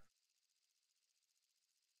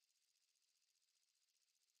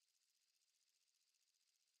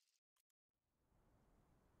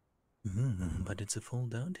 But it's a full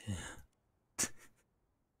down here.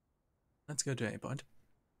 Let's go to A point.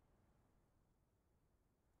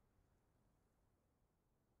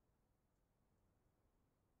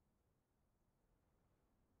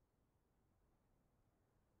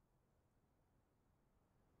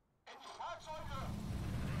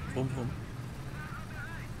 Boom, boom.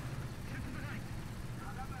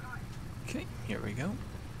 Okay, here we go.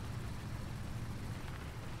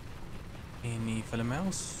 Any fellow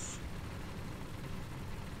mouse?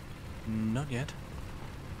 Not yet.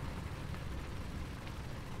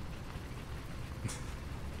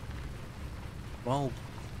 Well,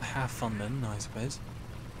 have fun then, I suppose.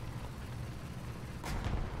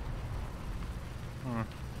 Okay.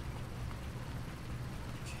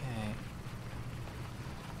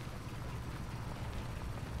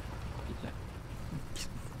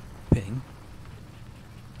 Ping.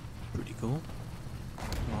 Pretty cool.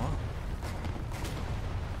 Aw.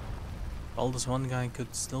 Well, this one guy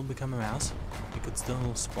could still become a mouse. He could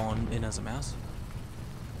still spawn in as a mouse.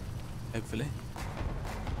 Hopefully.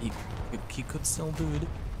 He could still do it.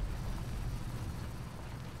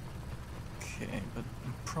 Okay, but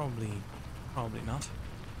probably not.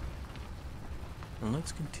 Well,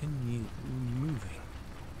 let's continue moving.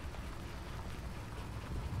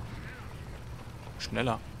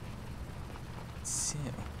 Schneller. So,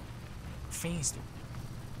 faster.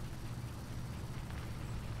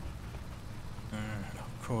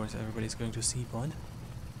 Of course, everybody's going to C point.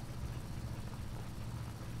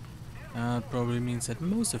 That probably means that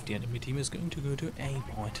most of the enemy team is going to go to A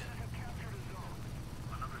point.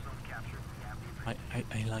 I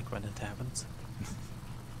like when it happens.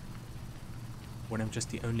 When I'm just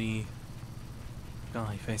the only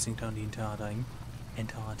guy facing down the entire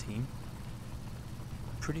team.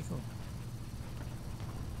 Pretty cool.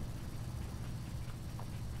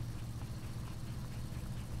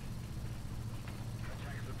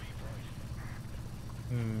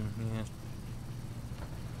 Yeah.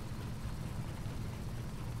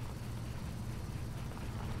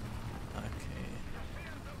 Okay.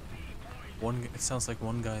 It sounds like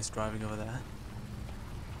one guy is driving over there.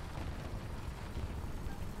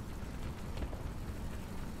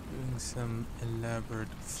 Doing some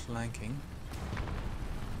elaborate flanking.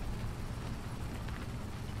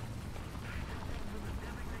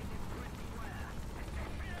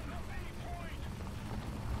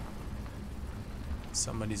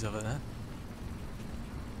 Somebody's over there.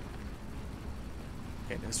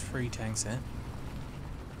 Okay, there's 3 tanks there.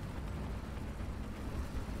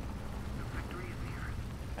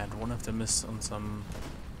 And one of them is on some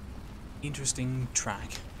interesting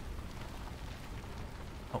track.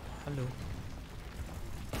 Oh, hello.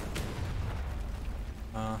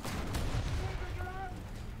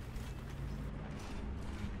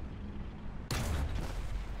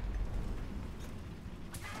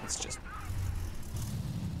 Let's just...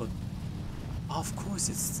 But of course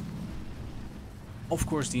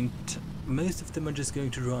most of them are just going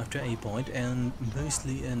to drive to A point, and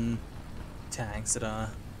mostly in tanks that are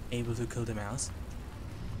able to kill the mouse.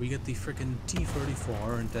 We get the frickin'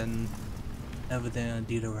 T-34, and then over there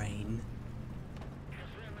the Lorraine.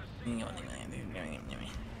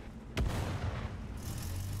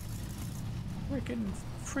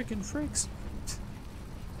 Frickin' fricks.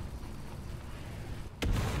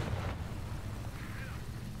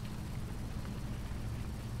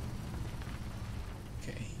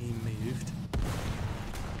 Okay, he moved.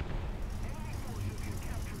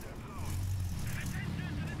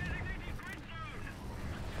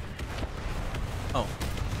 Oh.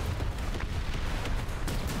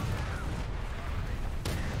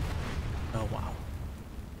 Oh wow.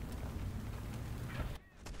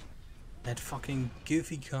 That fucking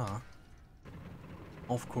goofy car,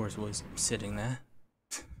 of course, was sitting there.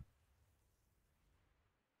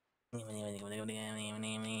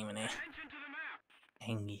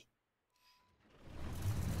 Hangy.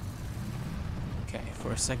 Okay,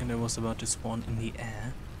 for a second I was about to spawn in the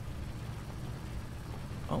air.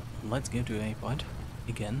 Oh, let's go to A point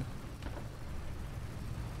again.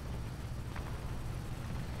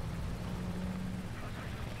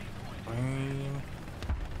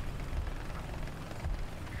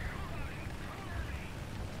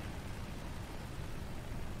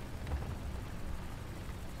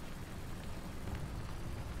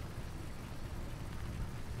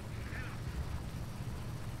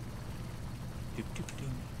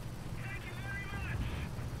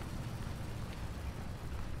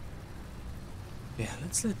 Yeah,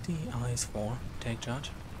 let's let the IS-4 take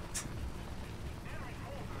charge.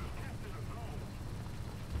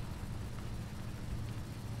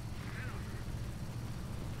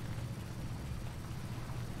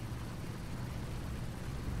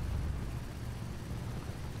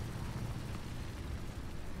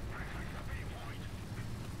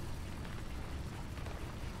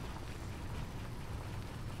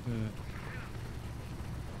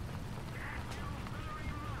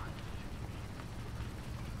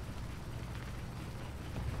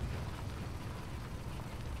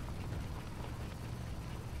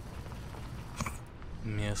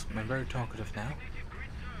 Yes, I'm very talkative now.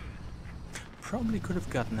 probably could have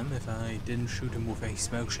gotten him if I didn't shoot him with a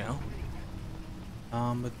smoke shell.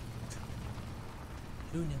 But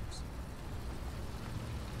who knows?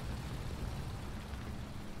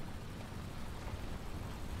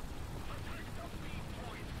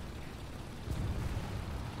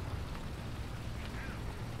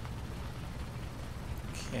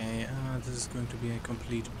 Okay, this is going to be a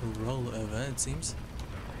complete rollover, it seems.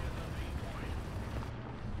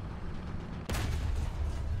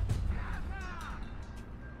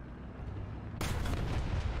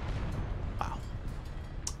 Wow.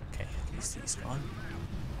 Okay, at least he's gone.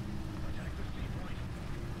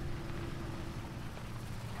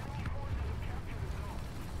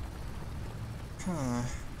 Huh.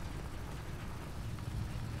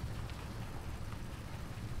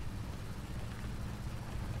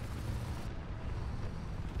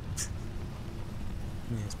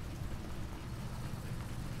 Yes.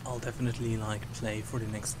 I'll definitely like play for the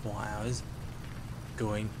next 4 hours.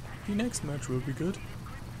 Going, the next match will be good.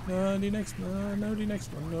 No, the next one. No, the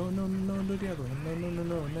next one. No, no, no, no, the other one. No, no,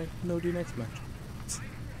 no, no, no, the next match.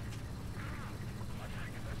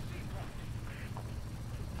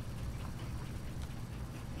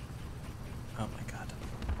 Oh my god.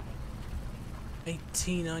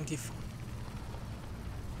 1894.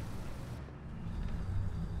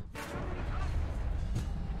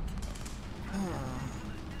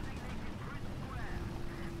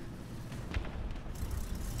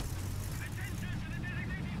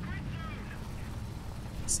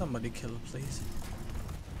 Somebody kill her, please.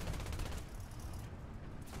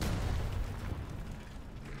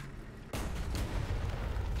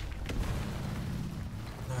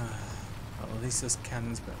 Well, at least this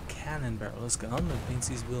cannon barrel is gone. That means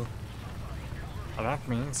he will. Well, that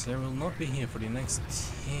means he will not be here for the next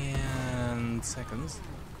 10 seconds.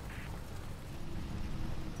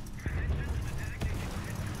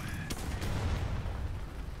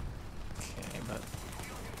 Okay, but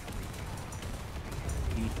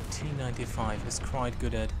the T-95 is quite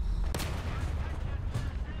good at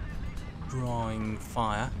drawing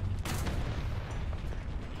fire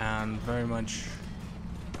and very much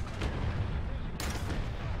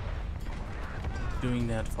doing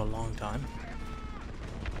that for a long time.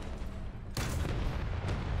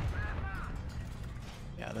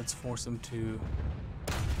 Yeah, let's force him to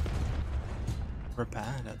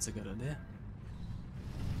repair. That's a good idea.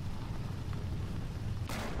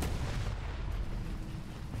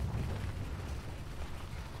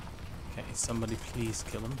 Okay, somebody please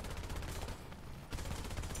kill him.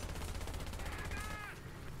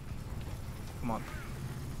 Come on.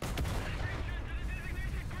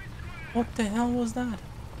 What the hell was that?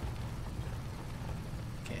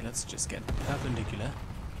 Okay, let's just get perpendicular.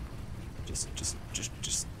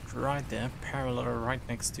 Just right there, parallel right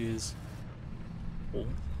next to his wall.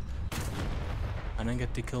 And then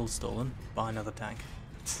get the kill stolen by another tank.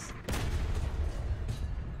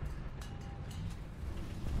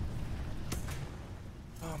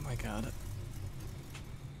 Oh my god.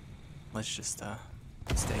 Let's just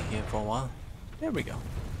stay here for a while. There we go.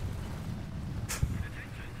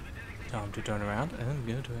 Time to turn around and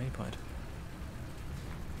go to A point.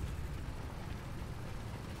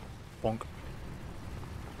 Bonk.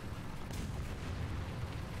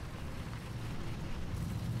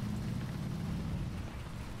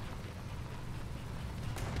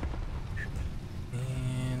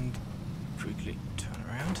 And quickly turn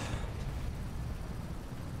around.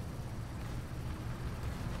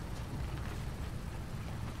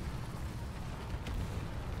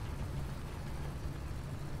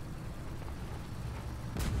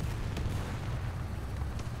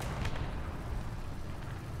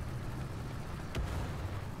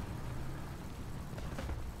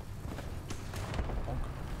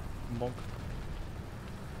 Bonk.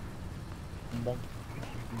 Bonk.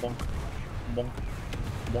 Bonk. Bonk.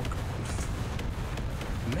 Bonk.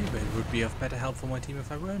 Maybe it would be of better help for my team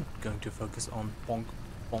if I weren't going to focus on bonk,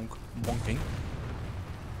 bonk, bonking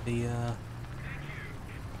the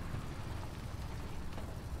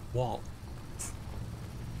wall.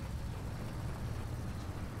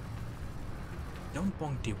 Don't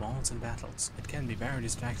bonk the walls in battles. It can be very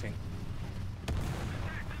distracting.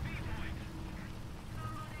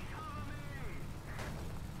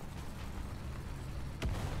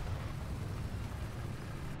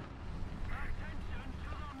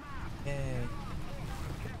 Yay.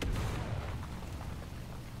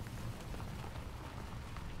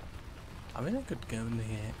 I mean, I could go in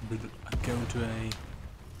here, go into a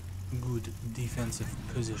good defensive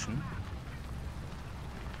position.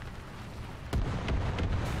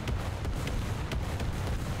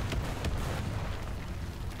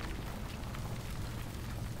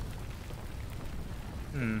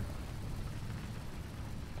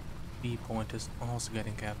 B point is also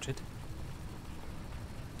getting captured.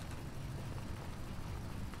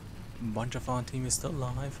 Bunch of our team is still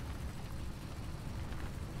alive.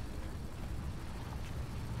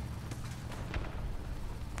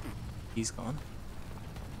 He's gone.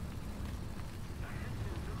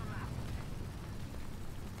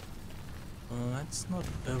 Let's not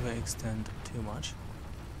overextend too much.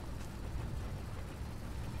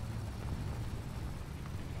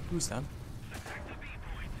 Who's that?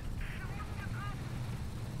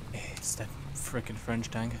 It's that frickin'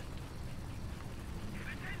 French tank.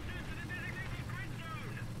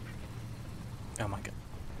 Oh my god.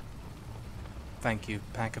 Thank you.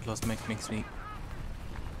 Packet loss makes me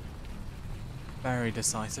very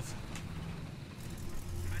decisive.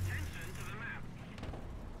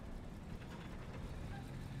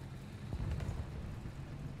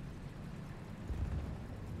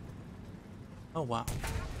 Oh wow.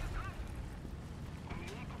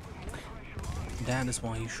 That is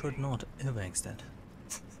why you should not overextend.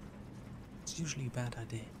 It's usually a bad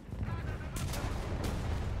idea.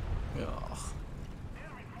 Ugh.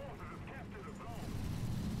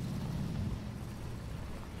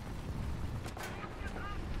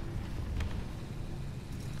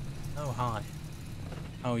 Oh hi.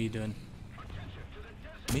 How are you doing?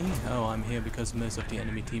 Me? Oh, I'm here because most of the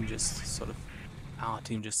enemy team just sort of... Our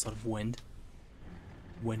team just sort of went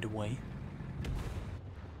away.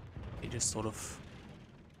 They just sort of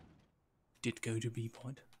did go to B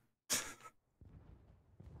point.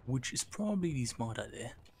 Which is probably the smart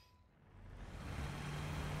idea.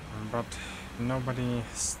 But nobody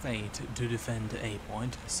stayed to defend A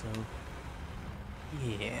point, so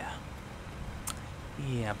yeah.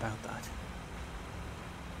 Yeah, about that.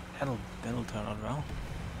 That'll turn out well.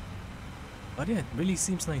 But yeah, it really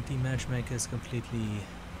seems like the matchmaker is completely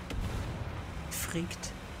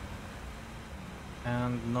freaked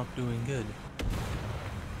and not doing good.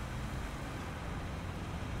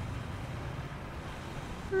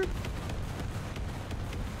 Okay.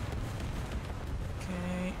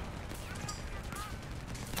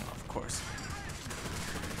 Of course.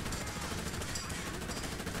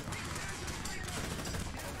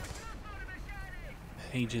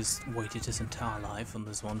 He just waited his entire life on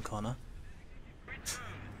this one corner.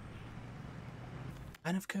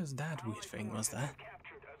 And of course that weird thing was there.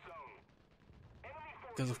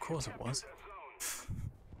 Because of course it was.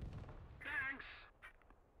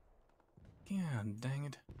 Yeah, dang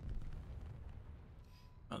it.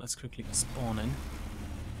 Well, let's quickly spawn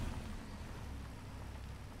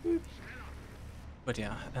in. But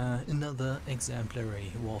yeah, another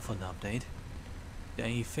exemplary Warfront update.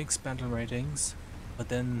 They fixed battle ratings, but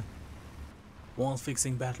then while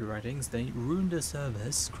fixing battle ratings, they ruined the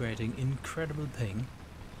service, creating incredible ping,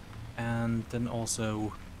 and then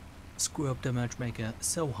also screw up the matchmaker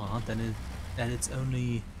so hard that it's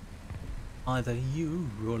only either you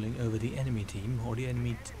rolling over the enemy team or the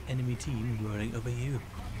enemy team rolling over you.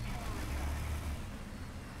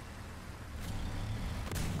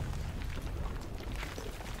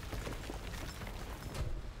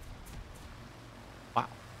 Wow.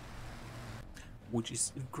 Which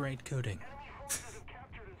is great coding.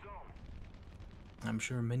 I'm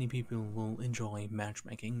sure many people will enjoy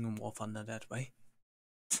matchmaking and War Thunder that way.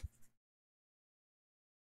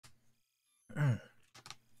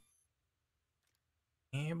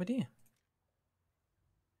 Yeah, but yeah.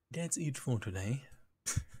 That's it for today.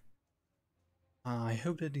 I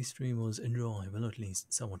hope that the stream was enjoyable, or at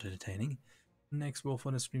least somewhat entertaining. Next War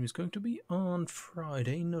Thunder stream is going to be on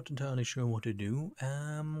Friday. Not entirely sure what to do.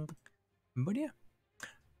 But yeah.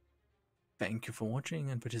 Thank you for watching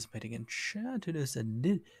and participating in chat to those that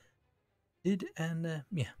did, and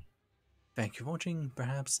yeah. Thank you for watching,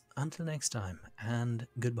 perhaps until next time, and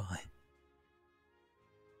goodbye.